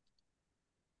appreciate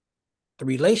the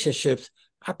relationships,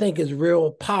 I think is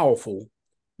real powerful,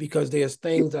 because there's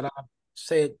things that I've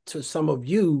said to some of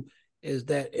you is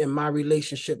that in my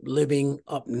relationship living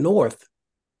up north,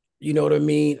 you know what I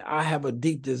mean? I have a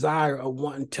deep desire of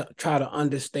wanting to try to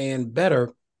understand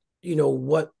better,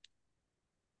 what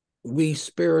we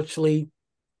spiritually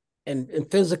and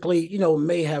physically,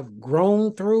 may have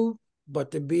grown through,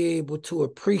 but to be able to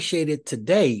appreciate it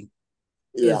today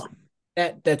Yeah.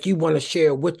 is that you want to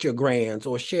share with your grands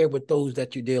or share with those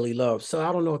that you dearly love. So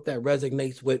I don't know if that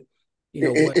resonates with,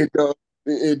 what. It does.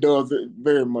 It does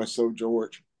very much so,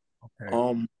 George. Okay.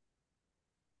 Um,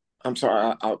 I'm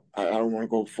sorry. I don't want to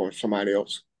go for somebody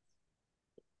else.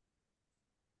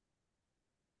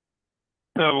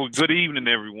 Well, good evening,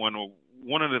 everyone.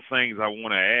 One of the things I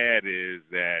want to add is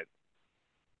that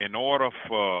in order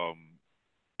for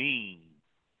me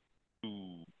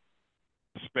to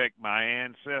respect my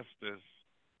ancestors,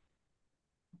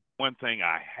 one thing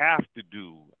I have to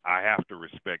do, I have to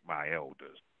respect my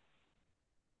elders.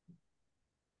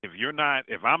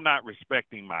 If I'm not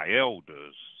respecting my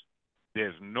elders,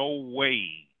 there's no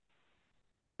way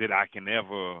that I can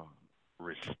ever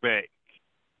respect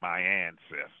my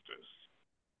ancestors.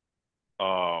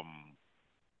 Um,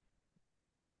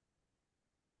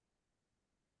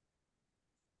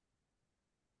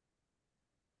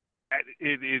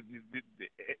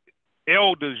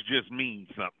 Elders just mean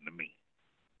something to me.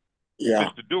 Yeah.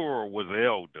 Mr. Dura was an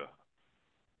elder,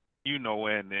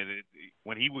 and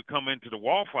when he would come into the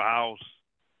Waffle House,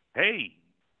 hey,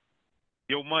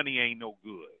 your money ain't no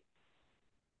good,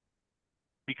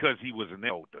 because he was an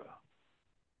elder.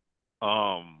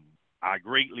 I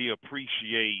greatly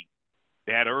appreciate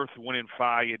that Earth, Wind, and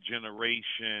Fire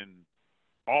generation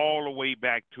all the way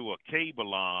back to a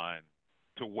Kabylon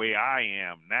to where I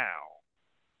am now.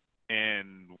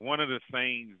 And one of the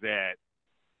things that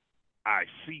I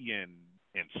see in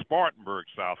Spartanburg,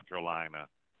 South Carolina,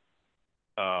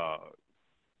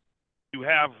 you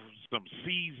have some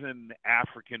seasoned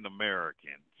African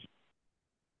Americans,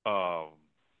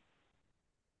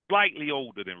 slightly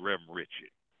older than Reverend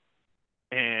Richard,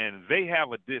 and they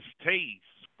have a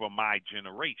distaste for my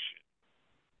generation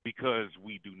because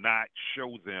we do not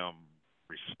show them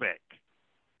respect.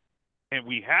 And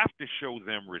we have to show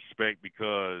them respect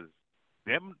because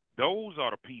those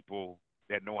are the people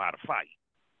that know how to fight.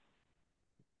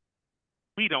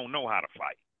 We don't know how to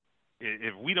fight.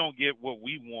 If we don't get what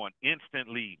we want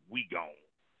instantly, we gone.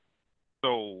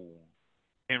 So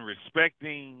in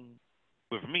respecting,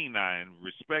 with me now, in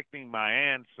respecting my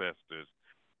ancestors,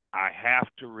 I have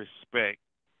to respect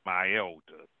my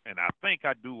elders. And I think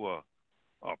I do a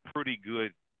pretty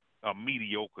good, a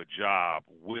mediocre job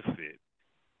with it.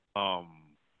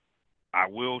 I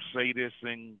will say this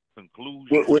in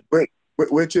conclusion.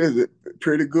 Which is it?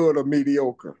 Pretty good or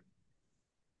mediocre?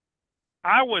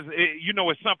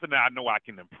 It's something that I know I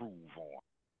can improve on.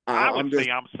 I would say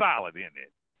I'm solid in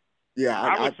it. Yeah,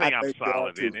 I would say I'm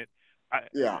solid in it.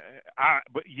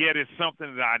 But yet it's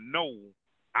something that I know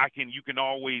you can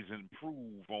always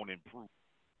improve on.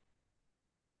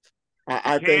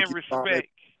 I think respect.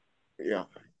 Yeah.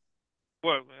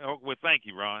 Well, thank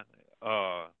you, Ron.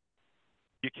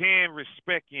 You can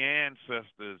respect your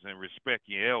ancestors and respect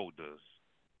your elders.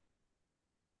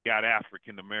 Got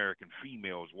African American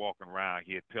females walking around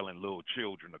here telling little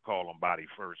children to call them by their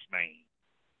first name.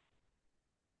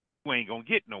 You ain't gonna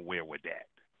get nowhere with that.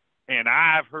 And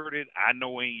I've heard it. I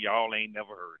know y'all ain't never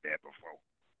heard that before.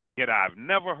 Yet I've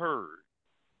never heard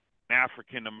an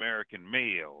African American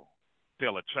male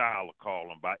tell a child to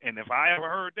call him by. And if I ever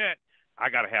heard that,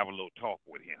 I got to have a little talk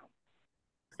with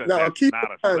him. Now keep in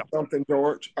mind something,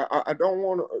 George. I don't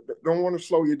want to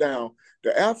slow you down.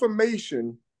 The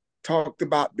affirmation talked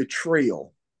about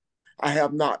betrayal. I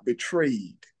have not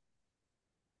betrayed.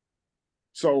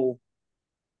 So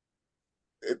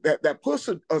that puts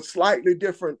a slightly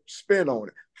different spin on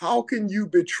it. How can you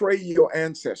betray your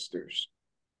ancestors?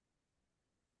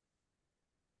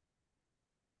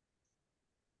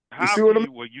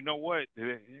 Well, you know what?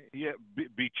 Yeah,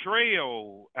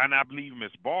 betrayal, and I believe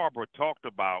Miss Barbara talked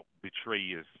about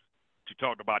betrayers. She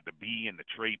talked about the be and the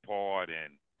tray part,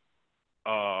 and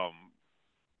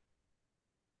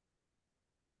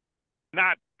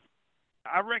not.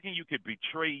 I reckon you could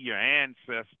betray your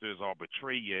ancestors or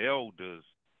betray your elders.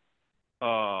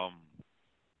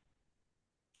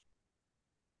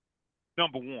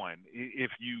 Number one,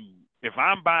 if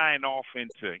I'm buying off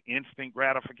into instant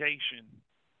gratification,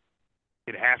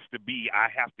 it has to be, I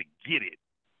have to get it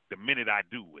the minute I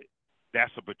do it.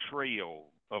 That's a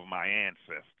betrayal of my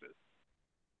ancestors.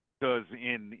 Because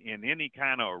in any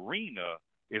kind of arena,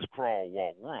 it's crawl,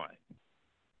 walk, run.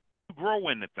 You grow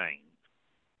into things.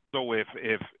 So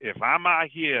if I'm out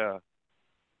here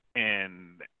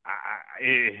and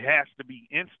it has to be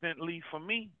instantly for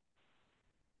me,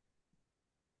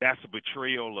 that's a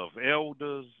betrayal of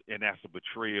elders and that's a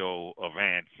betrayal of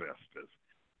ancestors.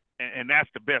 And that's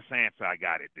the best answer I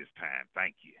got at this time.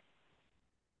 Thank you.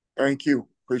 Thank you.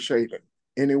 Appreciate it.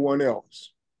 Anyone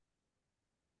else?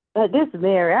 This is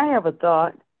Mary. I have a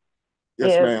thought.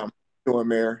 Yes, ma'am. Doing,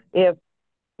 Mary? If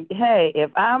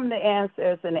I'm the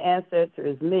ancestor and the ancestor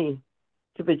is me,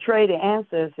 to betray the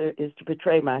ancestor is to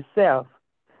betray myself,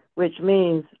 which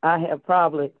means I have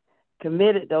probably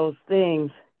committed those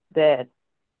things that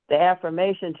the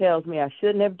affirmation tells me I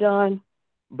shouldn't have done,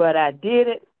 but I did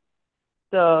it.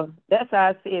 So that's how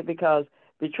I see it, because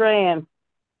betraying,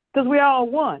 because we're all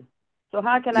one. So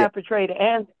how can I betray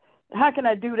how can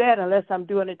I do that unless I'm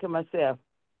doing it to myself?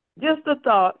 Just a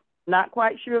thought, not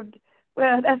quite sure.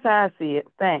 Well, that's how I see it.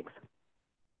 Thanks.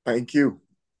 Thank you.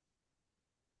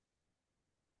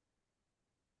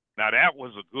 Now that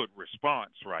was a good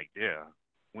response right there.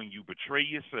 When you betray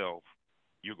yourself,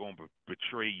 you're going to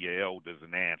betray your elders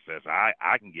and ancestors.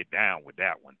 I can get down with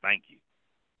that one. Thank you.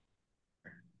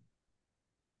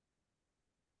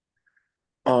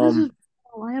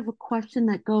 I have a question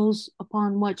that goes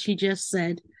upon what she just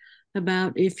said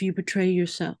about if you betray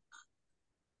yourself.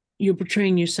 You're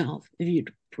betraying yourself if you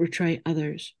betray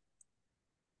others.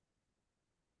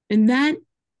 And that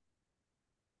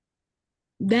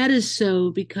is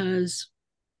so because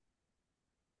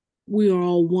we are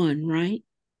all one, right?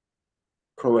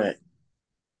 Correct.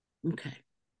 Okay.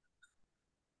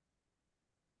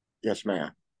 Yes,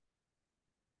 ma'am.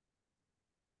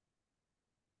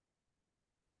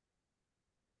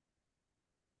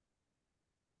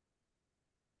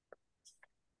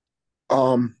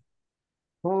 Um,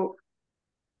 Oh,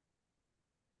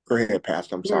 go ahead,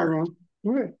 Pastor. I'm go ahead, sorry. Ron.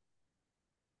 Go ahead.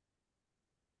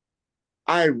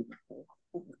 I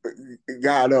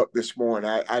got up this morning.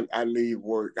 I leave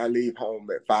work. I leave home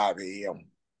at 5 a.m.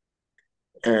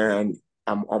 and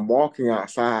I'm walking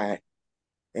outside,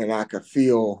 and I can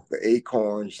feel the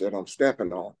acorns that I'm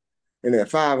stepping on. And at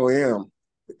 5 a.m.,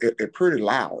 they're pretty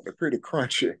loud. They're pretty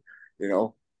crunchy, you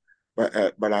know.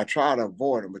 But I try to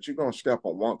avoid them. But you're gonna step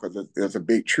on one because there's a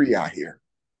big tree out here.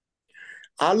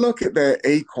 I look at that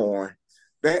acorn.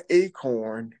 That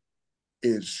acorn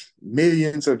is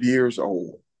millions of years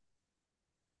old.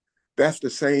 That's the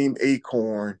same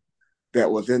acorn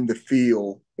that was in the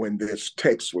field when this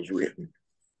text was written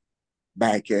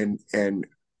back in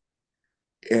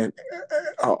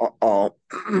uh, uh,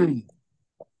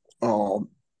 um,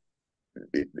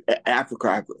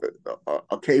 Africa,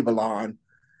 Cabelon,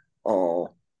 uh,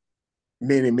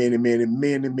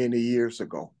 many years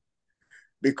ago.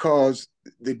 Because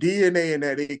the DNA in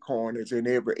that acorn is in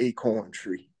every acorn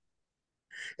tree.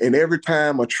 And every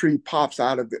time a tree pops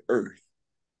out of the earth,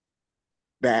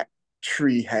 that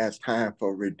tree has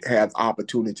has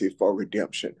opportunity for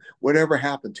redemption. Whatever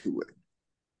happened to it,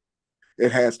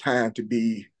 it has time to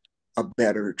be a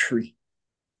better tree.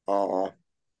 Uh,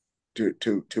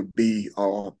 to be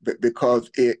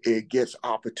because it gets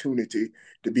opportunity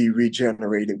to be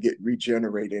regenerated, get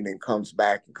regenerated, and comes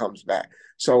back and comes back.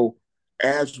 So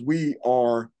as we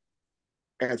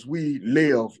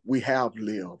live, we have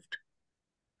lived.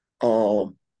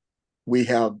 We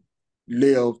have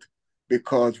lived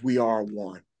because we are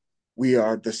one. We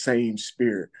are the same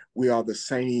spirit. We are the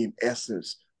same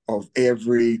essence of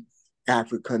every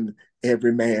African,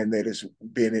 every man that has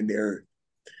been in the earth.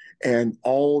 And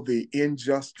all the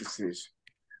injustices,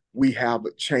 we have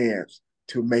a chance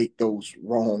to make those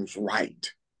wrongs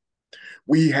right.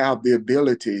 We have the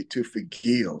ability to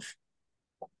forgive.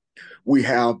 We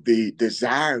have the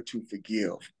desire to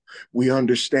forgive. We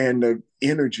understand the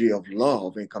energy of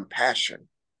love and compassion.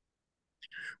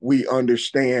 We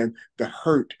understand the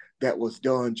hurt that was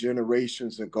done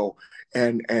generations ago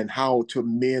and how to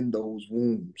mend those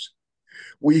wounds.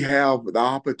 We have the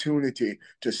opportunity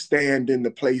to stand in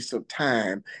the place of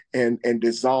time and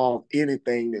dissolve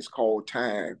anything that's called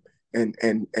time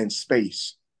and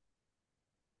space.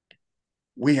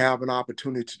 We have an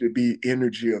opportunity to be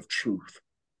energy of truth.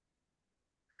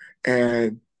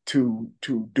 And to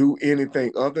do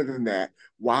anything other than that,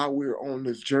 while we're on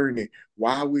this journey,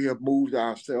 while we have moved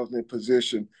ourselves in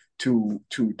position to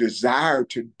desire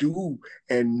to do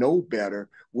and know better,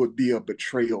 would be a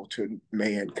betrayal to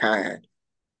mankind,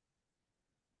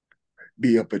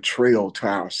 be a betrayal to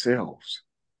ourselves.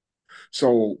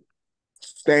 So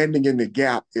standing in the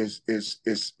gap is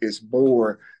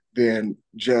more than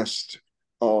just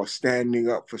standing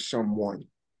up for someone.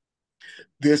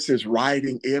 This is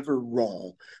righting every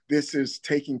wrong. This is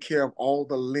taking care of all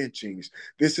the lynchings.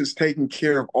 This is taking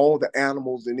care of all the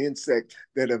animals and insects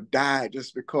that have died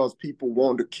just because people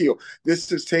want to kill.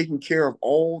 This is taking care of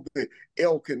all the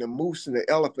elk and the moose and the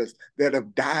elephants that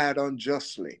have died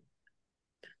unjustly.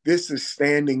 This is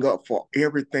standing up for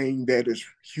everything that is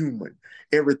human,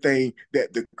 everything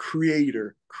that the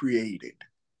Creator created.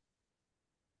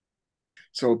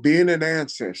 So being an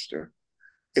ancestor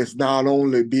is not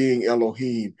only being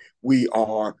Elohim, we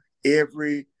are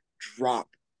every drop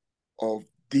of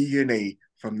DNA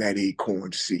from that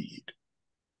acorn seed.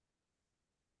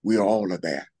 We are all of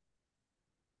that.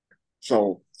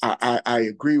 So I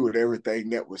agree with everything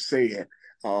that was said.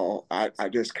 I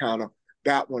just kind of,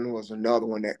 that one was another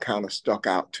one that kind of stuck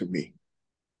out to me,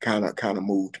 kind of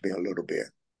moved me a little bit.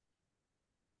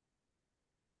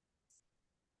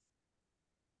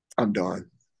 I'm done.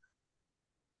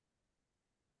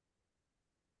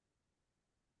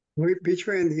 We're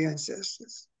betraying the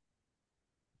ancestors.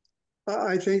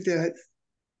 I think that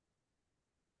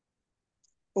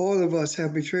all of us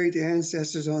have betrayed the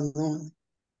ancestors unknowingly.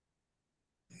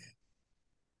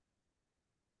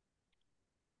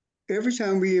 Every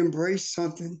time we embrace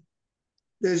something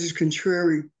that is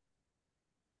contrary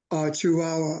to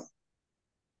our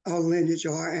lineage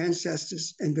or our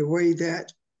ancestors and the way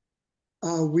that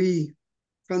we,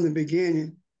 from the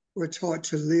beginning, were taught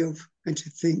to live and to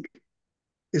think,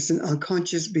 it's an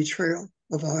unconscious betrayal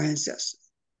of our ancestors.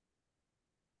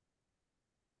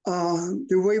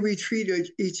 The way we treat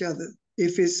each other,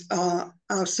 if it's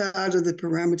outside of the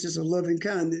parameters of love and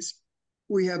kindness,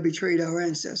 we have betrayed our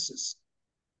ancestors.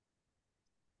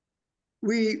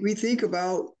 We think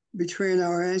about betraying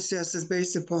our ancestors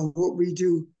based upon what we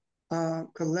do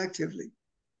collectively,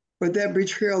 but that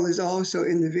betrayal is also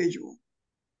individual.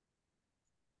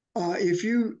 If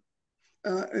you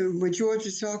when George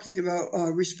was talking about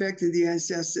respecting the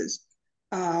ancestors,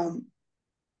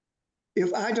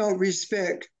 if I don't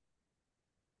respect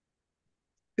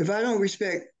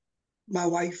my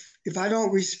wife, if I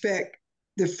don't respect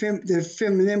the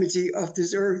femininity of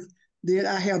this earth, then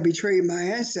I have betrayed my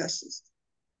ancestors,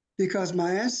 because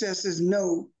my ancestors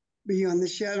know beyond the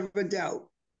shadow of a doubt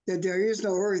that there is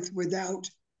no earth without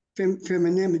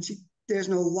femininity. There's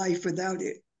no life without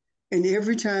it. And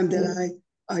every time that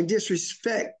I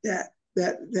disrespect that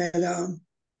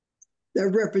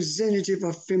representative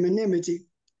of femininity,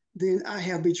 then I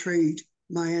have betrayed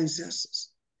my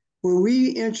ancestors. When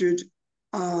we entered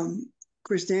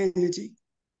Christianity,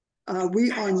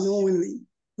 we unknowingly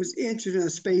was entered in a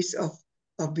space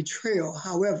of betrayal.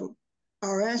 However,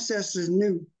 our ancestors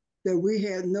knew that we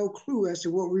had no clue as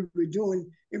to what we were doing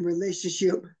in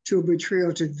relationship to a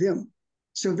betrayal to them.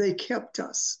 So they kept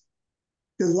us.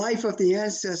 The life of the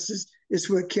ancestors is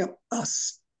what kept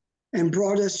us and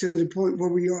brought us to the point where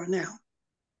we are now.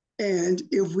 And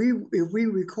if we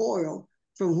recoil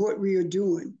from what we are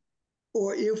doing,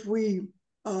 or if we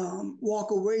walk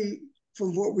away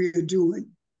from what we are doing,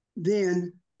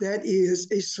 then that is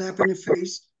a slap in the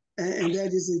face, and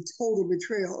that is a total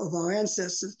betrayal of our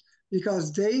ancestors,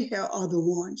 because they are the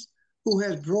ones who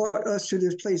has brought us to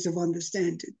this place of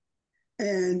understanding.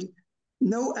 And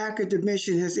no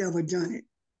academician has ever done it.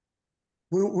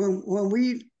 When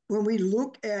we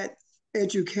look at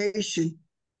education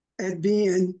as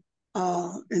being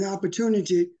an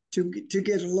opportunity to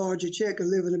get a larger check and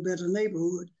live in a better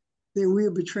neighborhood, then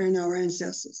we're betraying our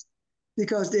ancestors,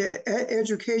 because the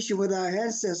education with our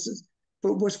ancestors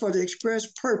was for the express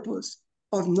purpose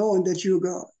of knowing that you're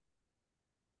God.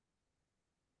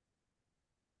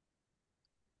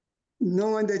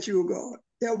 Knowing that you're God.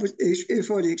 That was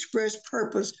for the express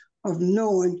purpose of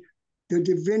knowing the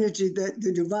divinity, that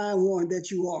the divine one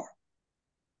that you are.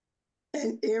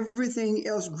 And everything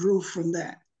else grew from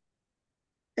that.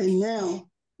 And now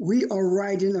we are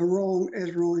righting a wrong,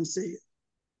 as Ron said.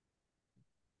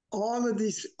 All of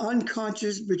these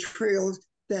unconscious betrayals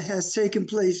that has taken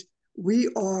place, we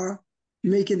are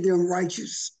making them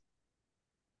righteous.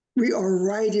 We are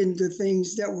righting the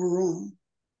things that were wrong,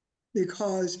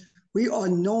 because we are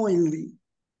knowingly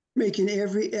making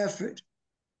every effort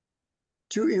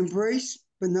to embrace,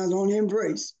 but not only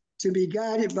embrace, to be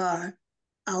guided by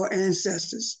our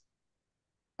ancestors.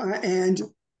 And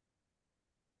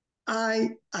I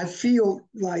feel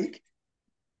like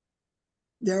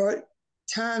there are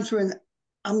times when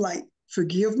I'm like,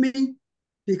 forgive me,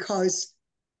 because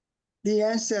the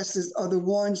ancestors are the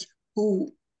ones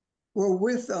who were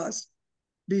with us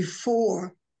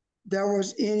before there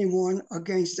was anyone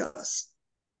against us.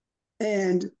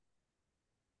 And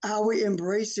our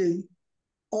embracing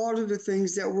all of the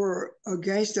things that were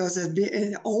against us as being,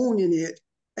 and owning it,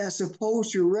 as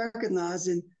opposed to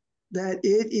recognizing that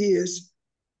it is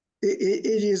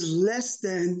less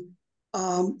than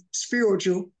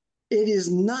spiritual. It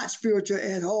is not spiritual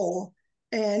at all,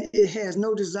 and it has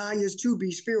no desires to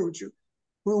be spiritual.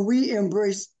 When we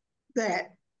embrace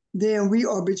that, then we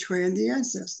are betraying the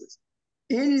ancestors.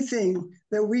 Anything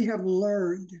that we have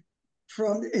learned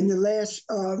from in the last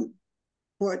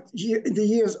over the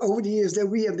years that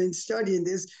we have been studying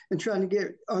this and trying to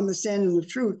get understanding the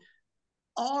truth,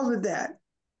 all of that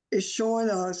is showing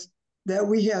us that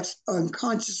we have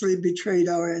unconsciously betrayed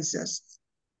our ancestors.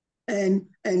 And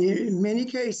in many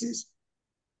cases,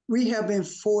 we have been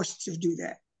forced to do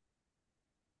that.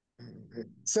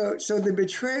 So the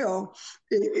betrayal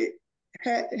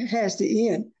has to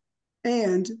end.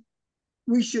 And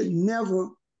we should never,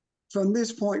 from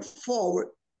this point forward,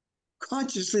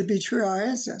 consciously betray our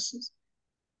ancestors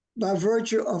by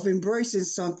virtue of embracing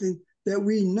something that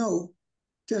we know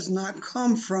does not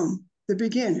come from the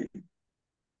beginning.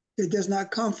 It does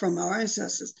not come from our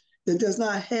ancestors. That does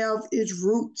not have its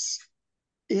roots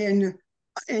in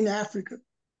Africa.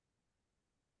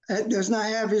 It does not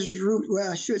have its roots,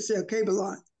 well, I should say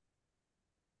Kabbalah.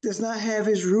 Does not have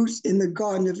its roots in the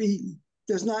Garden of Eden.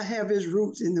 Does not have its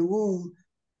roots in the womb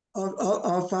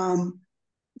of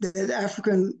that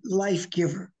African life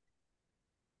giver.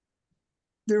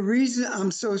 The reason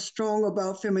I'm so strong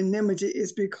about femininity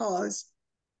is because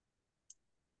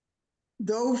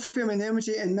though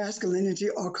femininity and masculinity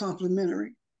are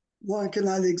complementary, one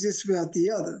cannot exist without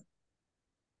the other.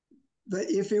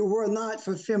 But if it were not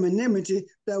for femininity,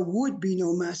 there would be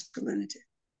no masculinity,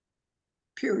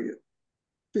 period.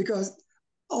 Because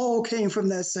all came from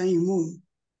that same womb.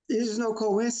 It is no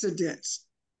coincidence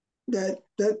that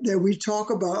we talk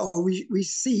about, or we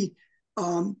see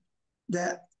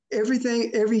that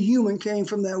every human came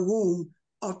from that womb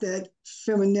of that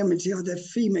femininity, or that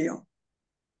female.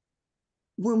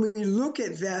 when we look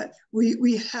at that,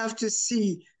 we have to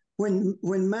see when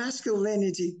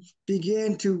masculinity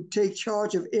began to take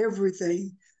charge of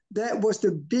everything, that was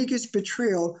the biggest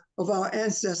betrayal of our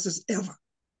ancestors ever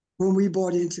when we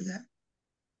bought into that.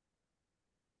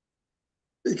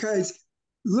 Because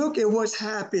look at what's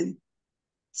happened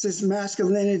since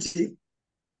masculinity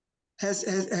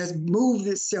has moved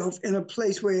itself in a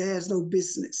place where it has no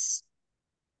business.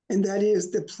 And that is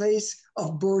the place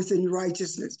of birth and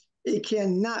righteousness. It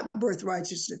cannot birth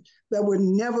righteousness. There will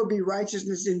never be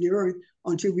righteousness in the earth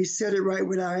until we set it right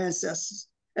with our ancestors.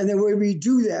 And the way we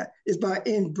do that is by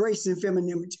embracing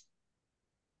femininity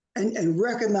and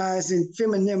recognizing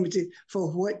femininity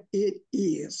for what it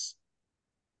is.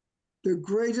 The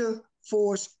greater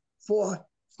force for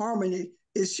harmony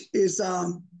is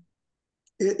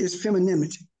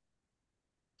femininity.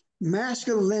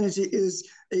 Masculinity is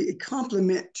a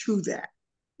complement to that.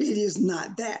 It is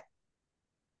not that.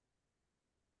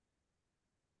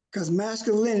 Because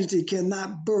masculinity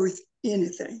cannot birth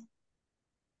anything.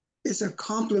 It's a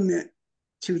complement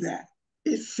to that.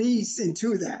 It feeds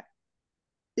into that.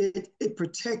 It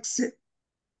protects it.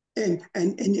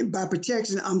 And by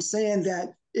protection, I'm saying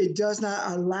that it does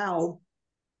not allow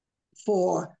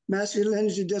for,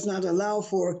 masculinity does not allow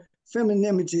for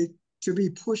femininity to be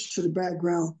pushed to the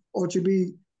background or to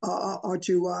be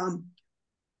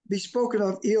spoken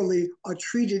of illy or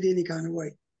treated any kind of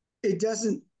way. It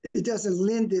doesn't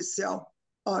lend itself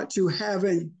to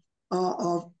having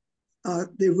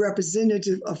the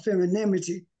representative of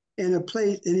femininity in a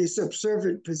place, in a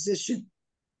subservient position,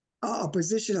 a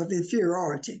position of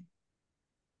inferiority.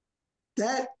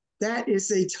 That is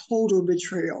a total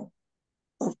betrayal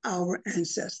of our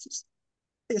ancestors.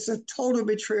 It's a total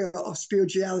betrayal of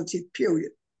spirituality,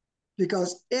 period.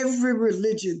 Because every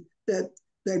religion that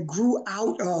grew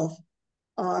out of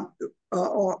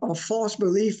a false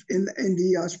belief in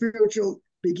the spiritual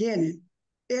beginning,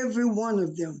 every one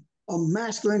of them are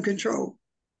masculine control.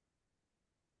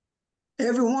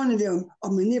 Every one of them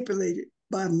are manipulated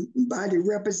by the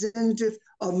representative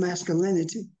of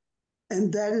masculinity.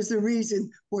 And that is the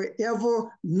reason wherever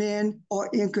men are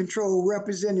in control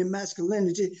representing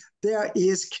masculinity, there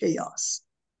is chaos.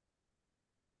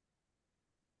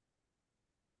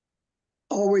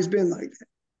 Always been like that.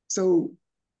 So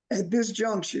at this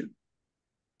junction,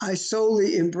 I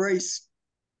solely embrace,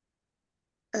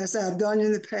 as I've done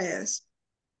in the past,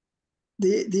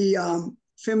 the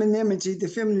femininity, the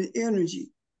feminine energy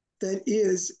that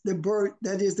is the birth,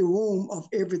 that is the womb of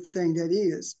everything that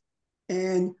is.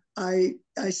 And I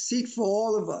seek for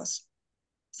all of us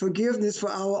forgiveness for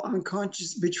our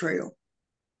unconscious betrayal.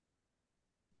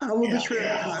 Our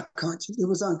betrayal was not conscious, it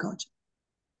was unconscious.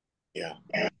 Yeah.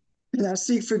 And I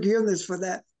seek forgiveness for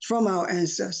that from our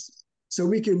ancestors so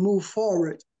we can move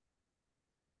forward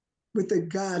with the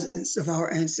guidance of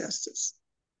our ancestors.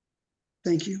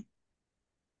 Thank you.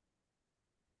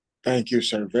 Thank you,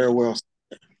 sir. Very well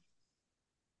said.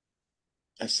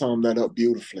 I summed that up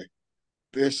beautifully.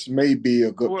 This may be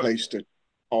a good place to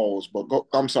pause, but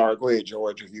I'm sorry. Go ahead,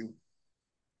 George. If you.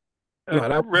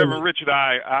 Reverend Richard,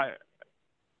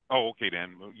 oh, okay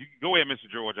then. You go ahead,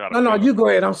 Mr. George. No, you go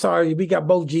ahead. I'm sorry. We got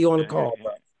both G on the call,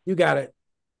 but you got it.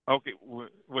 Okay. Well,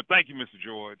 thank you, Mr.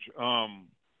 George.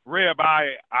 Reb,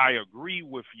 I agree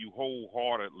with you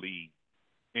wholeheartedly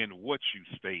in what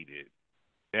you stated,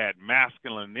 that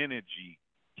masculine energy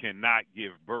cannot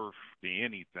give birth to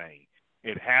anything.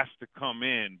 It has to come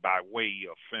in by way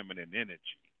of feminine energy.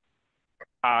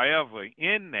 However,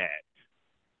 in that,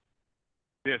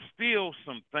 there's still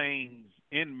some things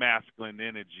in masculine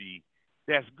energy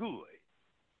that's good.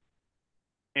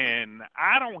 And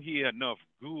I don't hear enough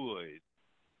good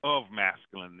of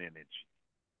masculine energy.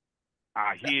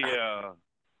 I hear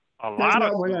a lot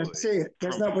of good.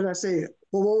 That's not what I said.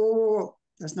 Whoa.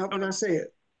 That's not what I said.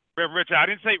 Reverend Richard, I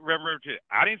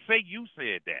didn't say you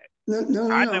said that.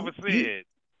 No. I never said.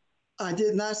 I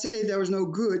did not say there was no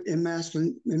good in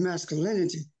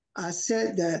masculinity. I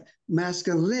said that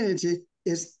masculinity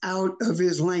is out of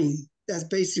his lane. That's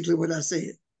basically what I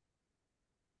said.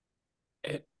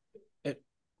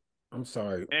 I'm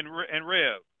sorry. And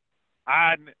Rev,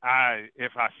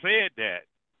 if I said that,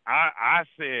 I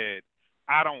said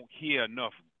I don't hear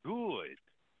enough good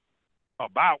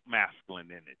about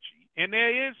masculine energy, and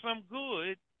there is some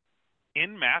good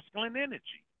in masculine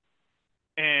energy,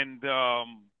 and I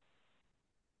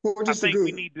think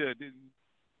we need to,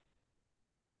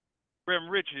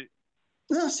 Reverend Richard.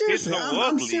 No, seriously,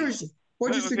 I'm serious.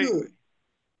 What is the good?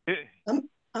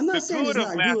 I'm not saying it's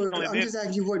not good. I'm just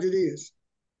asking you what it is.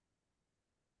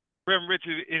 Reverend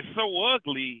Richard, it's so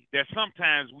ugly that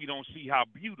sometimes we don't see how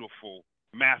beautiful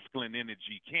masculine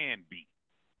energy can be.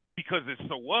 because it's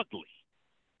so ugly.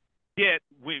 Yet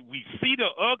we see the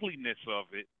ugliness of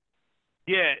it,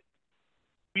 yet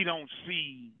we don't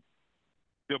see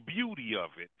the beauty of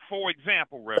it. For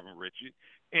example, Reverend Richard,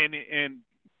 and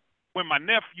when my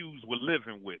nephews were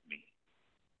living with me,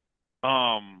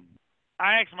 I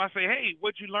asked them, I say, hey,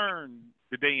 what'd you learn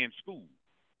today in school?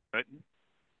 Nothing.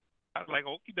 I was like,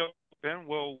 okie doke, then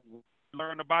well,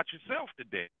 learn about yourself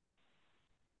today.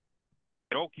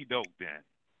 Okie doke, then.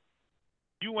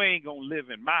 You ain't gonna live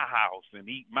in my house and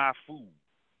eat my food,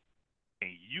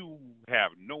 and you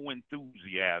have no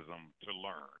enthusiasm to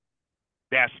learn.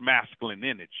 That's masculine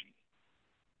energy.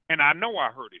 And I know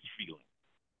I hurt his feelings.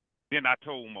 Then I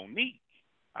told Monique,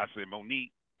 I said,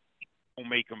 Monique, don't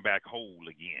make him back whole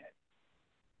again.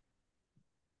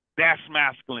 That's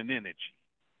masculine energy.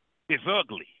 It's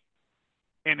ugly.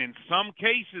 And in some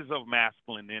cases of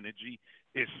masculine energy,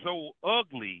 it's so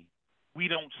ugly, we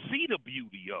don't see the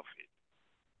beauty of it.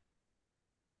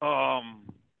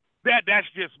 That's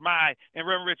just my, and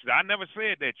Reverend Richard, I never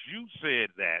said that you said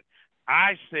that.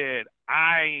 I said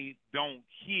I don't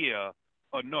hear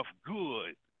enough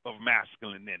good of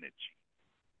masculine energy.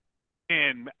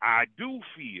 And I do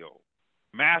feel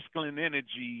masculine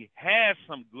energy has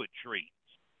some good traits.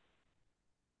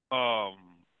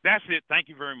 That's it. Thank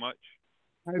you very much.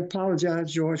 I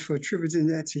apologize, George, for attributing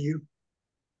that to you.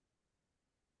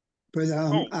 But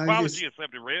apology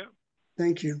accepted, Rev.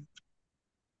 Thank you.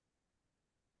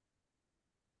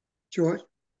 George?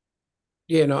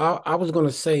 Yeah, no, I was going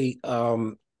to say,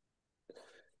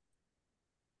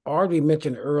 already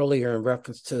mentioned earlier in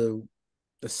reference to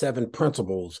the 7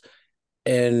 principles,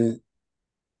 and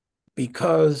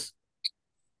because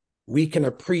we can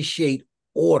appreciate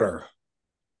order,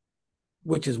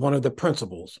 which is one of the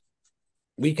principles,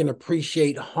 we can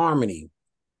appreciate harmony,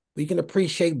 we can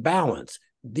appreciate balance.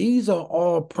 These are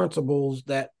all principles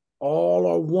that all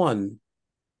are one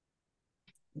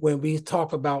when we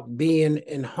talk about being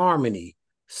in harmony.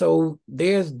 So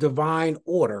there's divine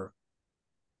order.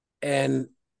 And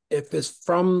if it's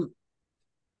from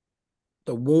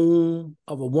the womb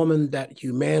of a woman that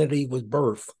humanity was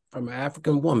birthed from an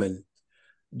African woman,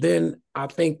 then I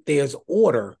think there's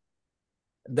order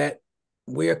that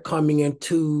we're coming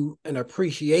into an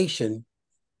appreciation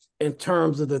in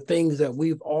terms of the things that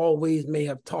we've always may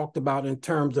have talked about in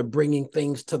terms of bringing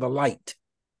things to the light.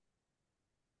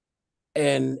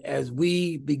 And as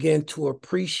we begin to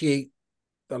appreciate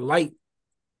the light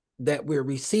that we're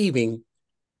receiving,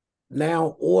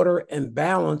 now order and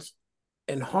balance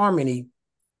and harmony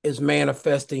is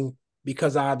manifesting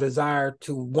because our desire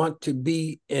to want to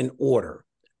be in order.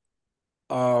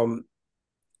 And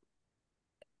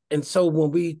so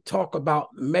when we talk about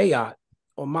Mayat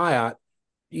or Mayat,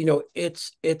 you know,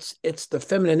 it's the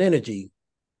feminine energy,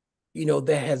 you know,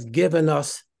 that has given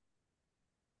us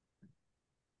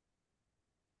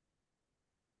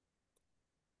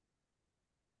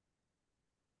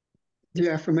the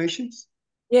affirmations.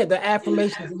 Yeah, the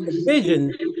affirmations and the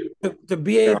vision to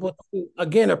be able to,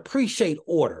 again, appreciate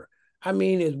order. I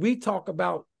mean, as we talk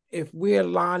about, if we're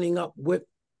lining up with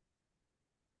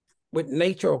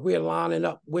nature, or we're lining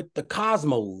up with the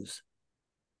cosmos,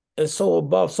 and so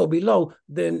above, so below,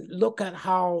 then look at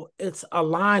how it's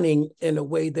aligning in a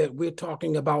way that we're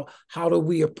talking about how do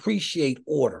we appreciate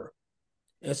order.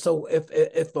 And so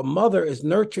if a mother is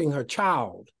nurturing her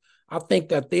child, I think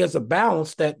that there's a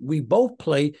balance that we both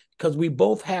play because we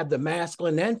both have the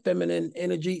masculine and feminine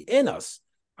energy in us.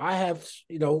 I have,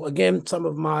 you know, again, some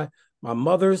of my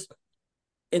mother's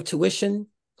intuition,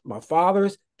 my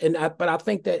father's, but I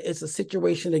think that it's a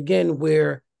situation again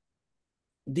where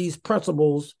these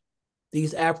principles,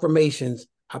 these affirmations,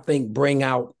 I think bring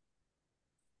out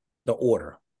the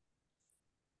order.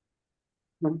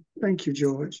 Thank you,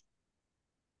 George.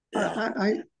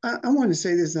 I want to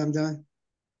say this, I'm done.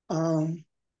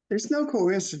 There's no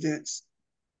coincidence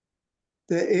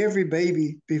that every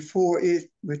baby before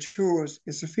it matures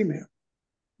is a female.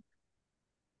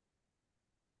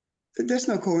 That's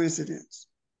no coincidence.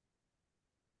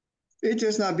 It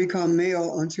does not become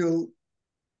male until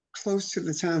close to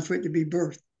the time for it to be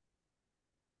birthed.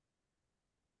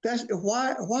 That's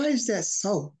why is that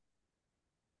so?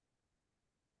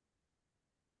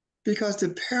 Because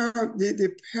the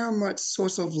paramount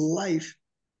source of life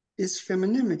is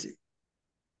femininity.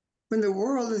 When the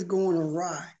world is going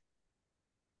awry,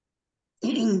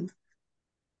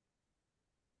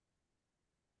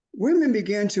 women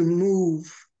began to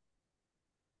move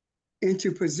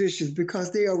into positions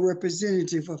because they are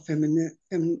representative of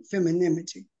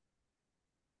femininity,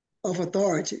 of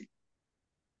authority.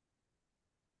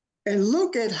 And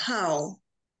look at how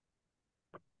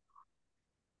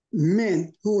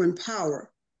men who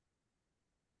empower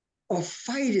are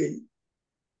fighting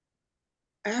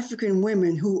African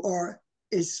women who are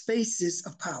in spaces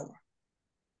of power.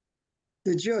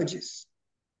 The judges,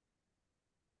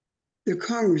 the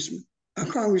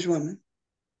congresswoman,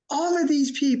 all of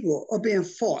these people are being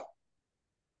fought.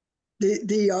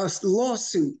 The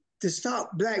lawsuit to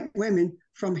stop Black women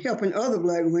from helping other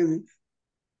Black women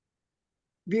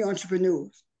be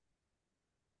entrepreneurs.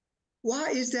 Why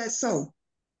is that so?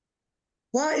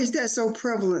 Why is that so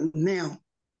prevalent now?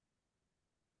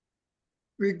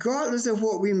 Regardless of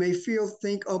what we may feel,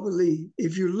 think, or believe,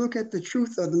 if you look at the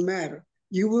truth of the matter,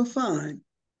 you will find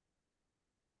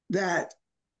that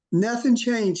nothing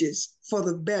changes for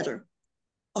the better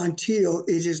until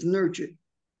it is nurtured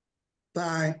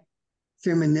by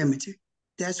femininity.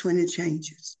 That's when it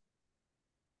changes.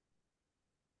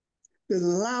 The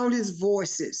loudest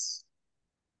voices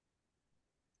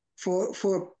for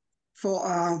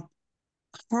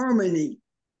harmony,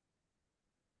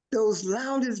 those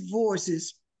loudest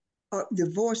voices,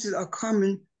 the voices are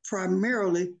coming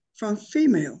primarily from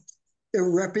females. They're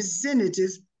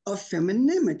representatives of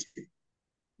femininity.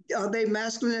 Are they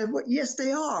masculine? Yes,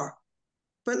 they are.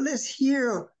 But let's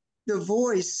hear the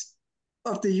voice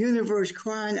of the universe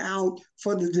crying out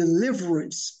for the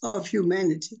deliverance of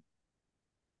humanity.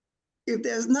 If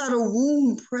there's not a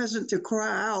womb present to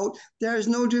cry out, there is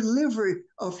no delivery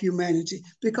of humanity,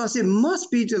 because it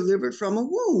must be delivered from a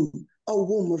womb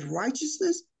of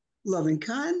righteousness, loving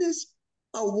kindness,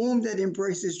 a womb that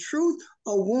embraces truth,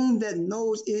 a womb that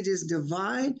knows it is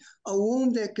divine, a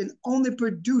womb that can only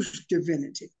produce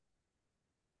divinity.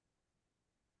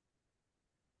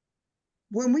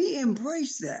 When we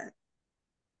embrace that,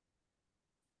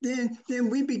 then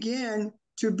we begin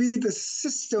to be the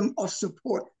system of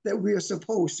support that we are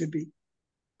supposed to be.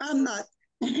 I'm not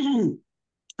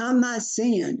I'm not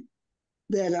saying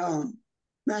that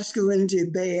masculinity is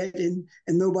bad and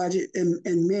nobody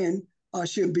and men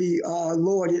should be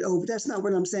lorded over. That's not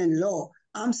what I'm saying at all.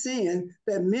 I'm saying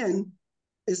that men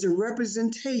is a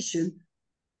representation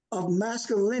of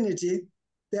masculinity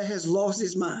that has lost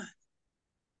its mind.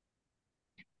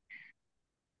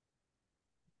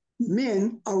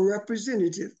 Men are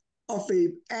representative of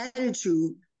an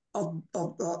attitude of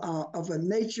a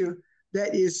nature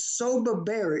that is so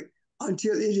barbaric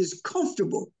until it is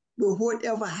comfortable with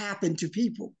whatever happened to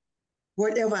people,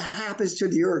 whatever happens to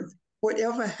the earth,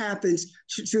 whatever happens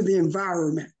to the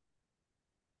environment.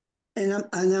 And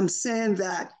I'm saying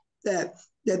that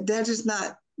is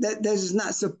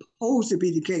not supposed to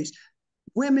be the case.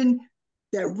 Women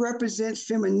that represent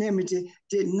femininity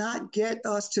did not get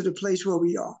us to the place where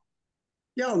we are.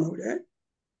 Y'all know that.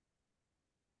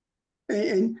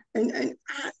 And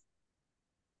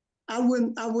I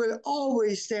would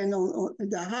always stand on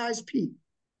the highest peak,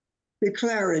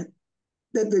 declaring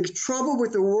that the trouble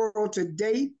with the world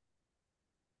today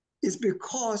is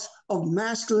because of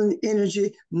masculine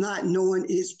energy not knowing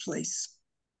its place.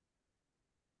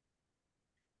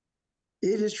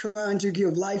 It is trying to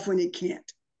give life when it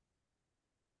can't.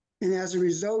 And as a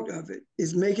result of it,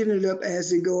 it's making it up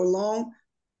as it go along.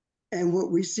 And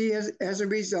what we see as a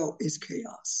result is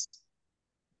chaos.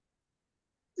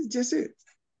 It's just it.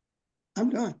 I'm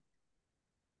done.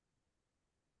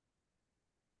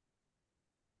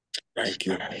 Thank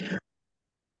you.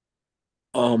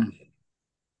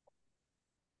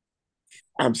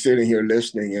 I'm sitting here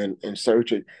listening and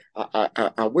searching.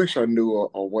 I wish I knew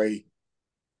a way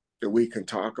that we can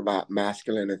talk about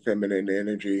masculine and feminine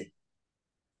energy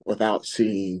without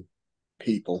seeing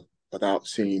people, without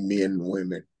seeing men and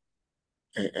women,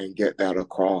 and get that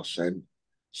across. And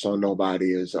so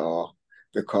nobody is,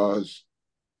 because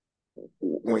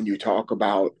when you talk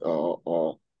about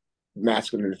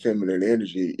masculine and feminine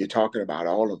energy, you're talking about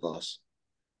all of us.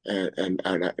 And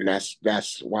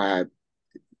that's why,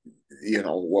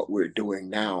 what we're doing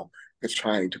now is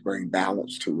trying to bring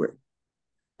balance to it.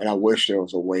 And I wish there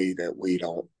was a way that we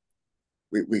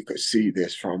could see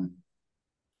this from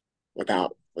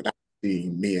without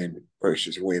seeing men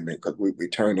versus women, because we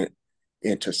turn it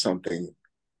into something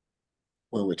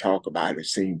when we talk about it,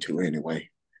 seem to anyway.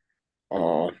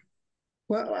 Well,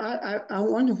 I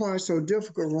wonder why it's so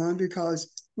difficult, Ron, because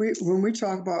when we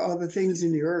talk about other things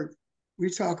in the earth, we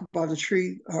talk about a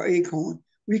tree or acorn,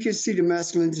 we can see the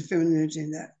masculine and femininity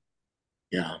in that.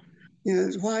 Yeah.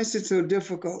 Why is it so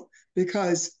difficult?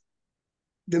 Because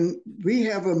we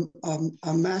have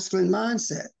a masculine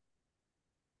mindset.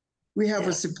 We have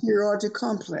a superiority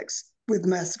complex with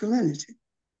masculinity.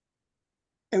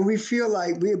 And we feel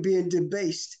like we're being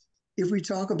debased if we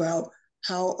talk about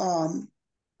how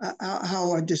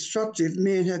destructive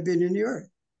men have been in the earth.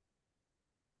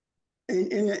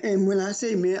 And when I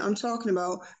say men, I'm talking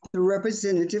about the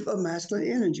representative of masculine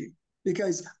energy,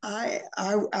 because I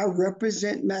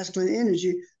represent masculine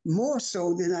energy more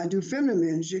so than I do feminine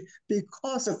energy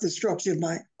because of the structure of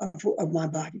my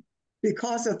body,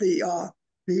 because of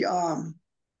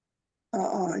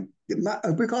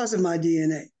because of my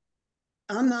DNA.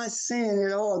 I'm not saying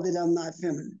at all that I'm not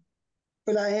feminine,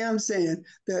 but I am saying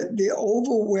that the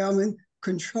overwhelming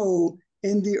control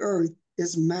in the earth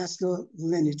is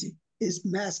masculinity, is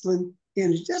masculine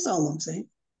energy. That's all I'm saying.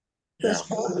 That's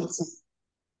Yeah. all I'm saying.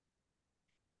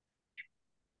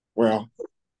 Well,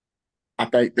 I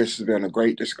think this has been a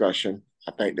great discussion.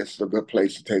 I think this is a good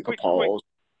place to take a Quick, quick. pause.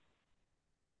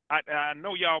 I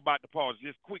know y'all about to pause.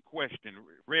 Just quick question,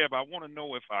 Reb. I want to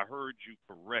know if I heard you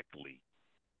correctly.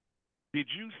 Did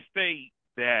you state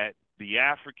that the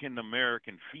African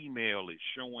American female is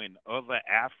showing other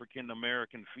African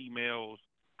American females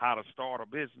how to start a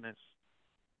business?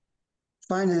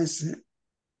 Financing.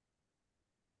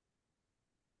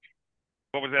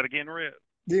 What was that again, Reb?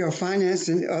 They are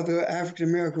financing other African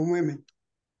American women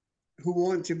who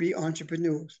want to be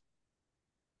entrepreneurs.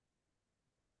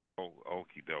 Oh,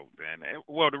 okie doke, then.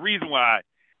 Well, the reason why I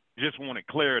just wanted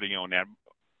clarity on that,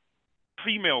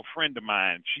 female friend of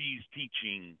mine, she's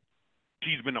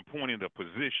been appointed a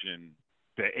position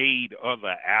to aid other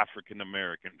African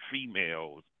American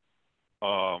females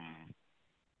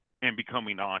in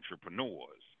becoming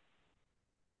entrepreneurs.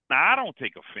 Now, I don't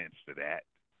take offense to that,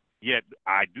 yet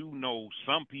I do know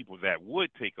some people that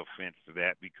would take offense to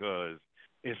that because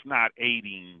it's not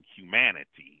aiding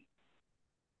humanity.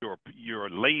 You're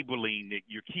labeling it,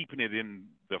 you're keeping it in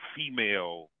the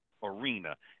female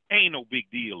arena. Ain't no big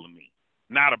deal to me.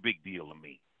 Not a big deal to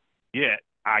me. Yet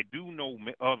I do know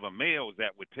other males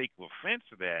that would take offense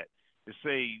to that, to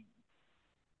say,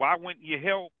 why wouldn't you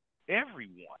help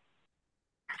everyone?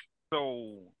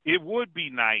 So it would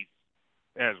be nice,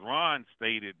 as Ron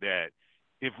stated, that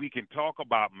if we can talk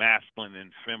about masculine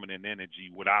and feminine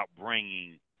energy without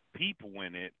bringing people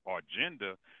in it or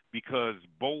gender, because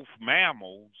both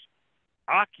mammals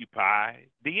occupy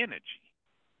the energy.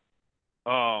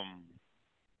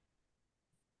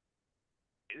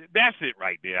 That's it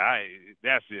right there.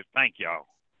 That's it. Thank y'all.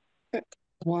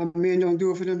 Why men don't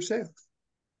do it for themselves?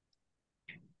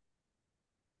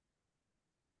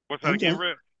 What's that again,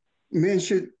 Rip? Men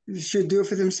should do it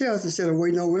for themselves instead of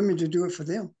waiting on women to do it for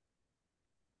them.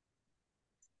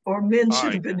 Or men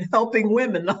should have been helping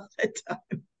women all that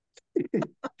time.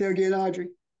 There again, Audrey.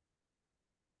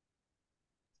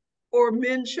 Or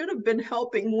men should have been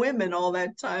helping women all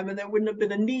that time, and there wouldn't have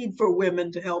been a need for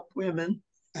women to help women.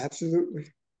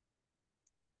 Absolutely.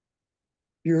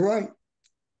 You're right.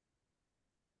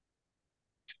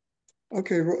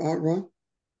 Okay, Ron.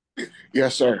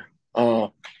 Yes, sir.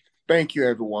 Thank you,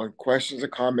 everyone. Questions or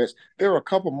comments? There are a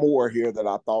couple more here that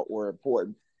I thought were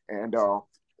important, and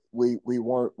we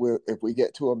weren't. If we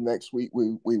get to them next week,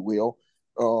 we will.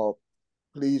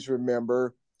 Please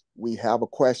remember, we have a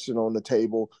question on the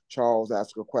table. Charles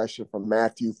asked a question from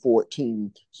Matthew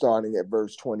 14, starting at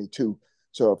verse 22.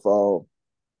 So if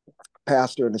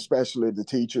pastor and especially the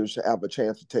teachers have a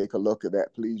chance to take a look at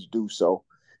that, please do so,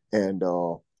 and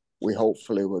we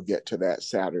hopefully will get to that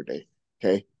Saturday.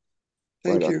 Okay.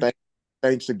 Thank you.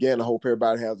 Thanks again. I hope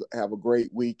everybody have a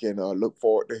great week, and look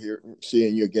forward to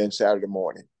seeing you again Saturday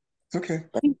morning. Okay.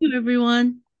 Thank you,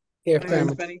 everyone. Here,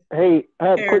 family. Hey, I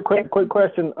have a quick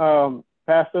question,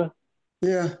 Pastor.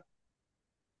 Yeah.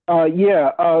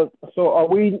 So are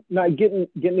we not getting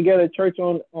together at church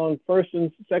on first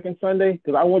and second Sunday?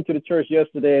 Because I went to the church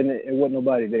yesterday and it wasn't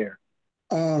nobody there.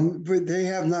 But they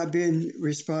have not been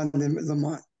responding,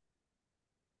 Lamont.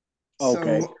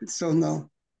 Okay. So no.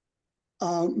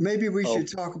 Maybe we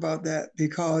should talk about that,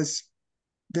 because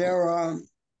I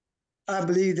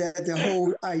believe that the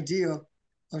whole idea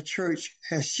of church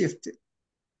has shifted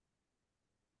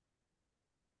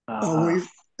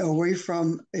away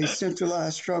from a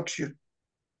centralized structure,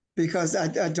 because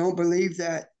I don't believe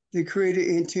that the Creator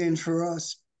intends for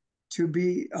us to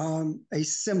be a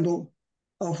symbol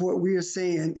of what we are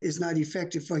saying is not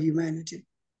effective for humanity.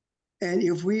 And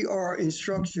if we are in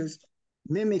structures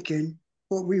mimicking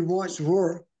what we once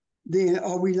were, then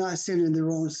are we not sending the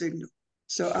wrong signal?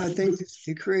 So I think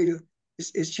the Creator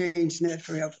is changing that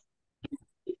forever.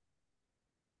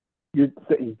 You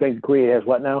think the Creator has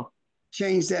what now?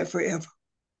 Change that forever.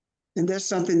 And that's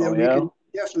something that we can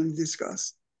definitely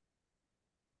discuss.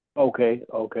 Okay.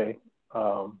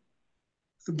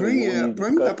 Bring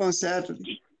it up on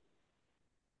Saturday.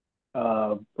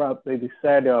 Probably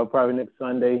Saturday or probably next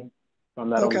Sunday. If I'm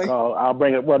not on the call, I'll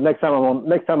bring it. Well, next time I'm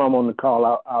on the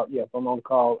call, if I'm on the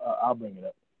call, I'll bring it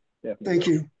up. Definitely. Thank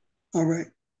you. All right.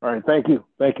 All right. Thank you.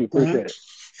 Thank you. Appreciate it.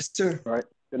 Yes, sir. All right.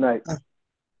 Good night.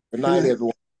 Good night,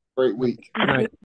 everyone. Great week. Good night.